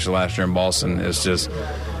 and especially last year in Boston,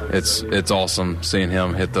 it's awesome seeing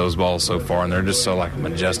him hit those balls so far. And they're just so like a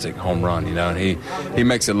majestic home run, and he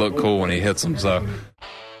makes it look cool when he hits them. So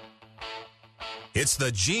it's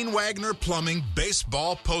the Gene Wagner Plumbing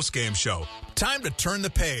Baseball Postgame Show. Time to turn the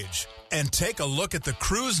page and take a look at the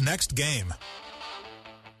Crew's next game.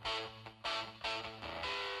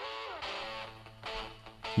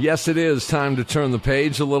 Yes, it is time to turn the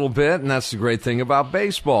page a little bit, and that's the great thing about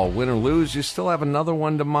baseball. Win or lose, you still have another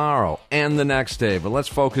one tomorrow and the next day. But let's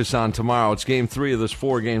focus on tomorrow. It's Game 3 of this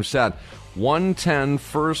 4-game set. 1:10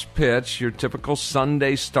 first pitch, your typical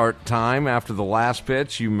Sunday start time. After the last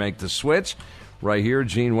pitch, you make the switch. Right here,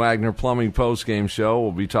 Gene Wagner Plumbing Postgame Show.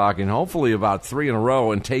 We'll be talking hopefully about 3 in a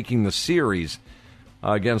row and taking the series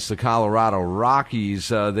against the Colorado Rockies.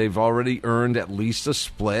 They've already earned at least a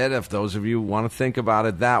split, if those of you want to think about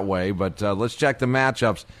it that way. But let's check the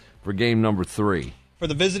matchups for game number 3. For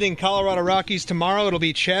the visiting Colorado Rockies tomorrow, it'll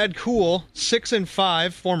be Chad Kuhl,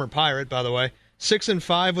 6-5, former Pirate, by the way,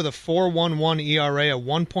 6-5 with a 4.11 ERA, a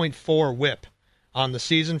 1.4 WHIP. On the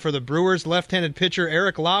season for the Brewers, left-handed pitcher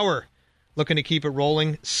Eric Lauer, looking to keep it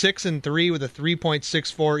rolling, 6-3 with a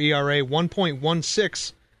 3.64 ERA,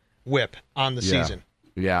 1.16 WHIP on the season.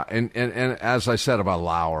 Yeah, and as I said about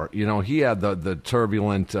Lauer, he had the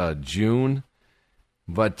turbulent June,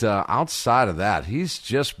 but outside of that, he's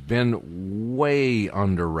just been way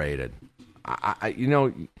underrated. A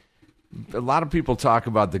lot of people talk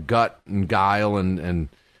about the gut and guile and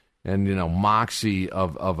moxie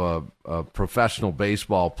of a professional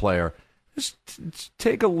baseball player. Just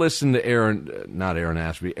take a listen to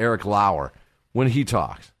Eric Lauer when he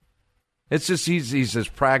talks. It's just he's as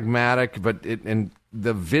pragmatic, and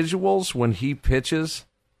the visuals when he pitches,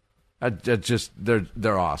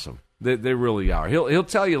 they're awesome. They really are. He'll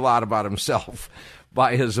tell you a lot about himself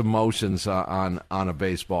by his emotions on a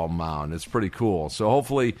baseball mound. It's pretty cool. So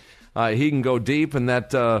hopefully he can go deep, and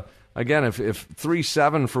that again, if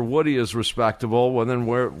 3.7 for Woody is respectable, well then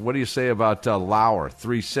what do you say about Lauer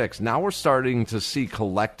 3.6? Now we're starting to see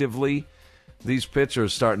collectively these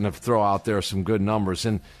pitchers starting to throw out there some good numbers,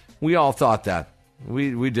 and we all thought that.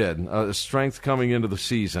 We did. Strength coming into the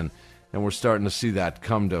season, and we're starting to see that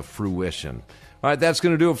come to fruition. All right, that's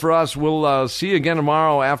going to do it for us. We'll see you again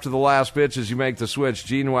tomorrow after the last pitch as you make the switch.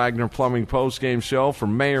 Gene Wagner Plumbing Postgame Show for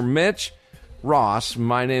Mayor Mitch Ross.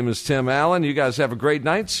 My name is Tim Allen. You guys have a great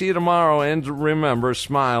night. See you tomorrow, and remember,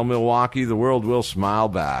 smile, Milwaukee. The world will smile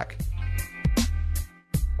back.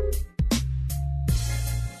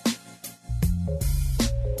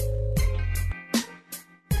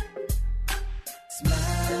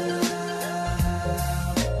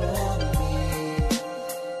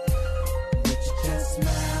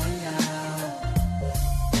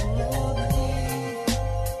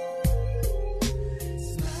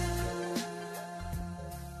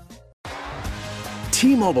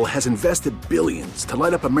 T-Mobile has invested billions to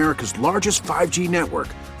light up America's largest 5G network,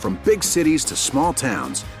 from big cities to small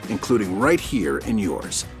towns, including right here in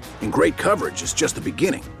yours. And great coverage is just the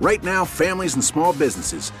beginning. Right now, families and small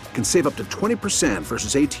businesses can save up to 20%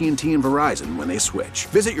 versus AT&T and Verizon when they switch.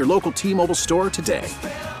 Visit your local T-Mobile store today.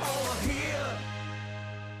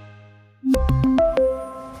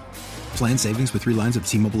 Plan savings with 3 lines of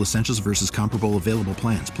T-Mobile Essentials versus comparable available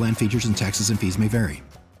plans. Plan features and taxes and fees may vary.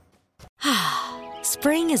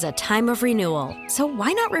 Spring is a time of renewal, so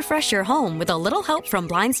why not refresh your home with a little help from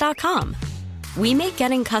Blinds.com? We make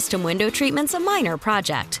getting custom window treatments a minor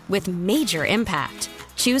project with major impact.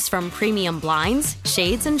 Choose from premium blinds,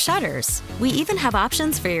 shades, and shutters. We even have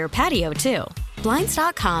options for your patio, too.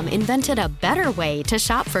 Blinds.com invented a better way to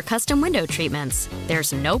shop for custom window treatments.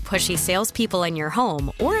 There's no pushy salespeople in your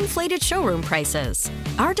home or inflated showroom prices.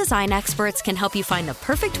 Our design experts can help you find the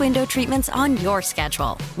perfect window treatments on your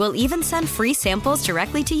schedule. We'll even send free samples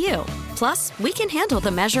directly to you. Plus, we can handle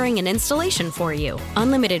the measuring and installation for you.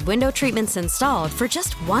 Unlimited window treatments installed for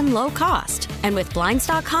just one low cost. And with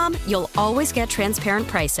Blinds.com, you'll always get transparent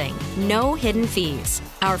pricing. No hidden fees.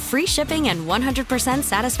 Our free shipping and 100%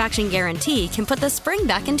 satisfaction guarantee can put the spring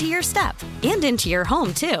back into your step and into your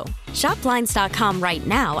home, too. Shop Blinds.com right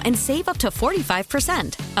now and save up to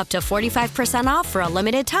 45%. Up to 45% off for a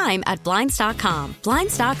limited time at Blinds.com.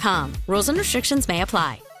 Blinds.com. Rules and restrictions may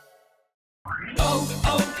apply.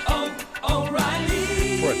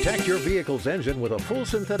 O'Reilly. Protect your vehicle's engine with a full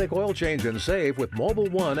synthetic oil change and save with Mobil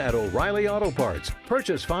 1 at O'Reilly Auto Parts.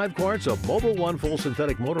 Purchase 5 quarts of Mobil 1 full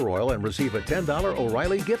synthetic motor oil and receive a $10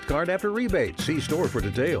 O'Reilly gift card after rebate. See store for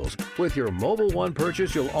details. With your Mobil 1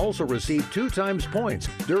 purchase, you'll also receive 2 times points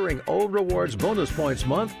during O Rewards Bonus Points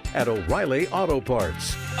Month at O'Reilly Auto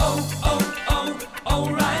Parts.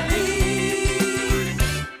 O'Reilly.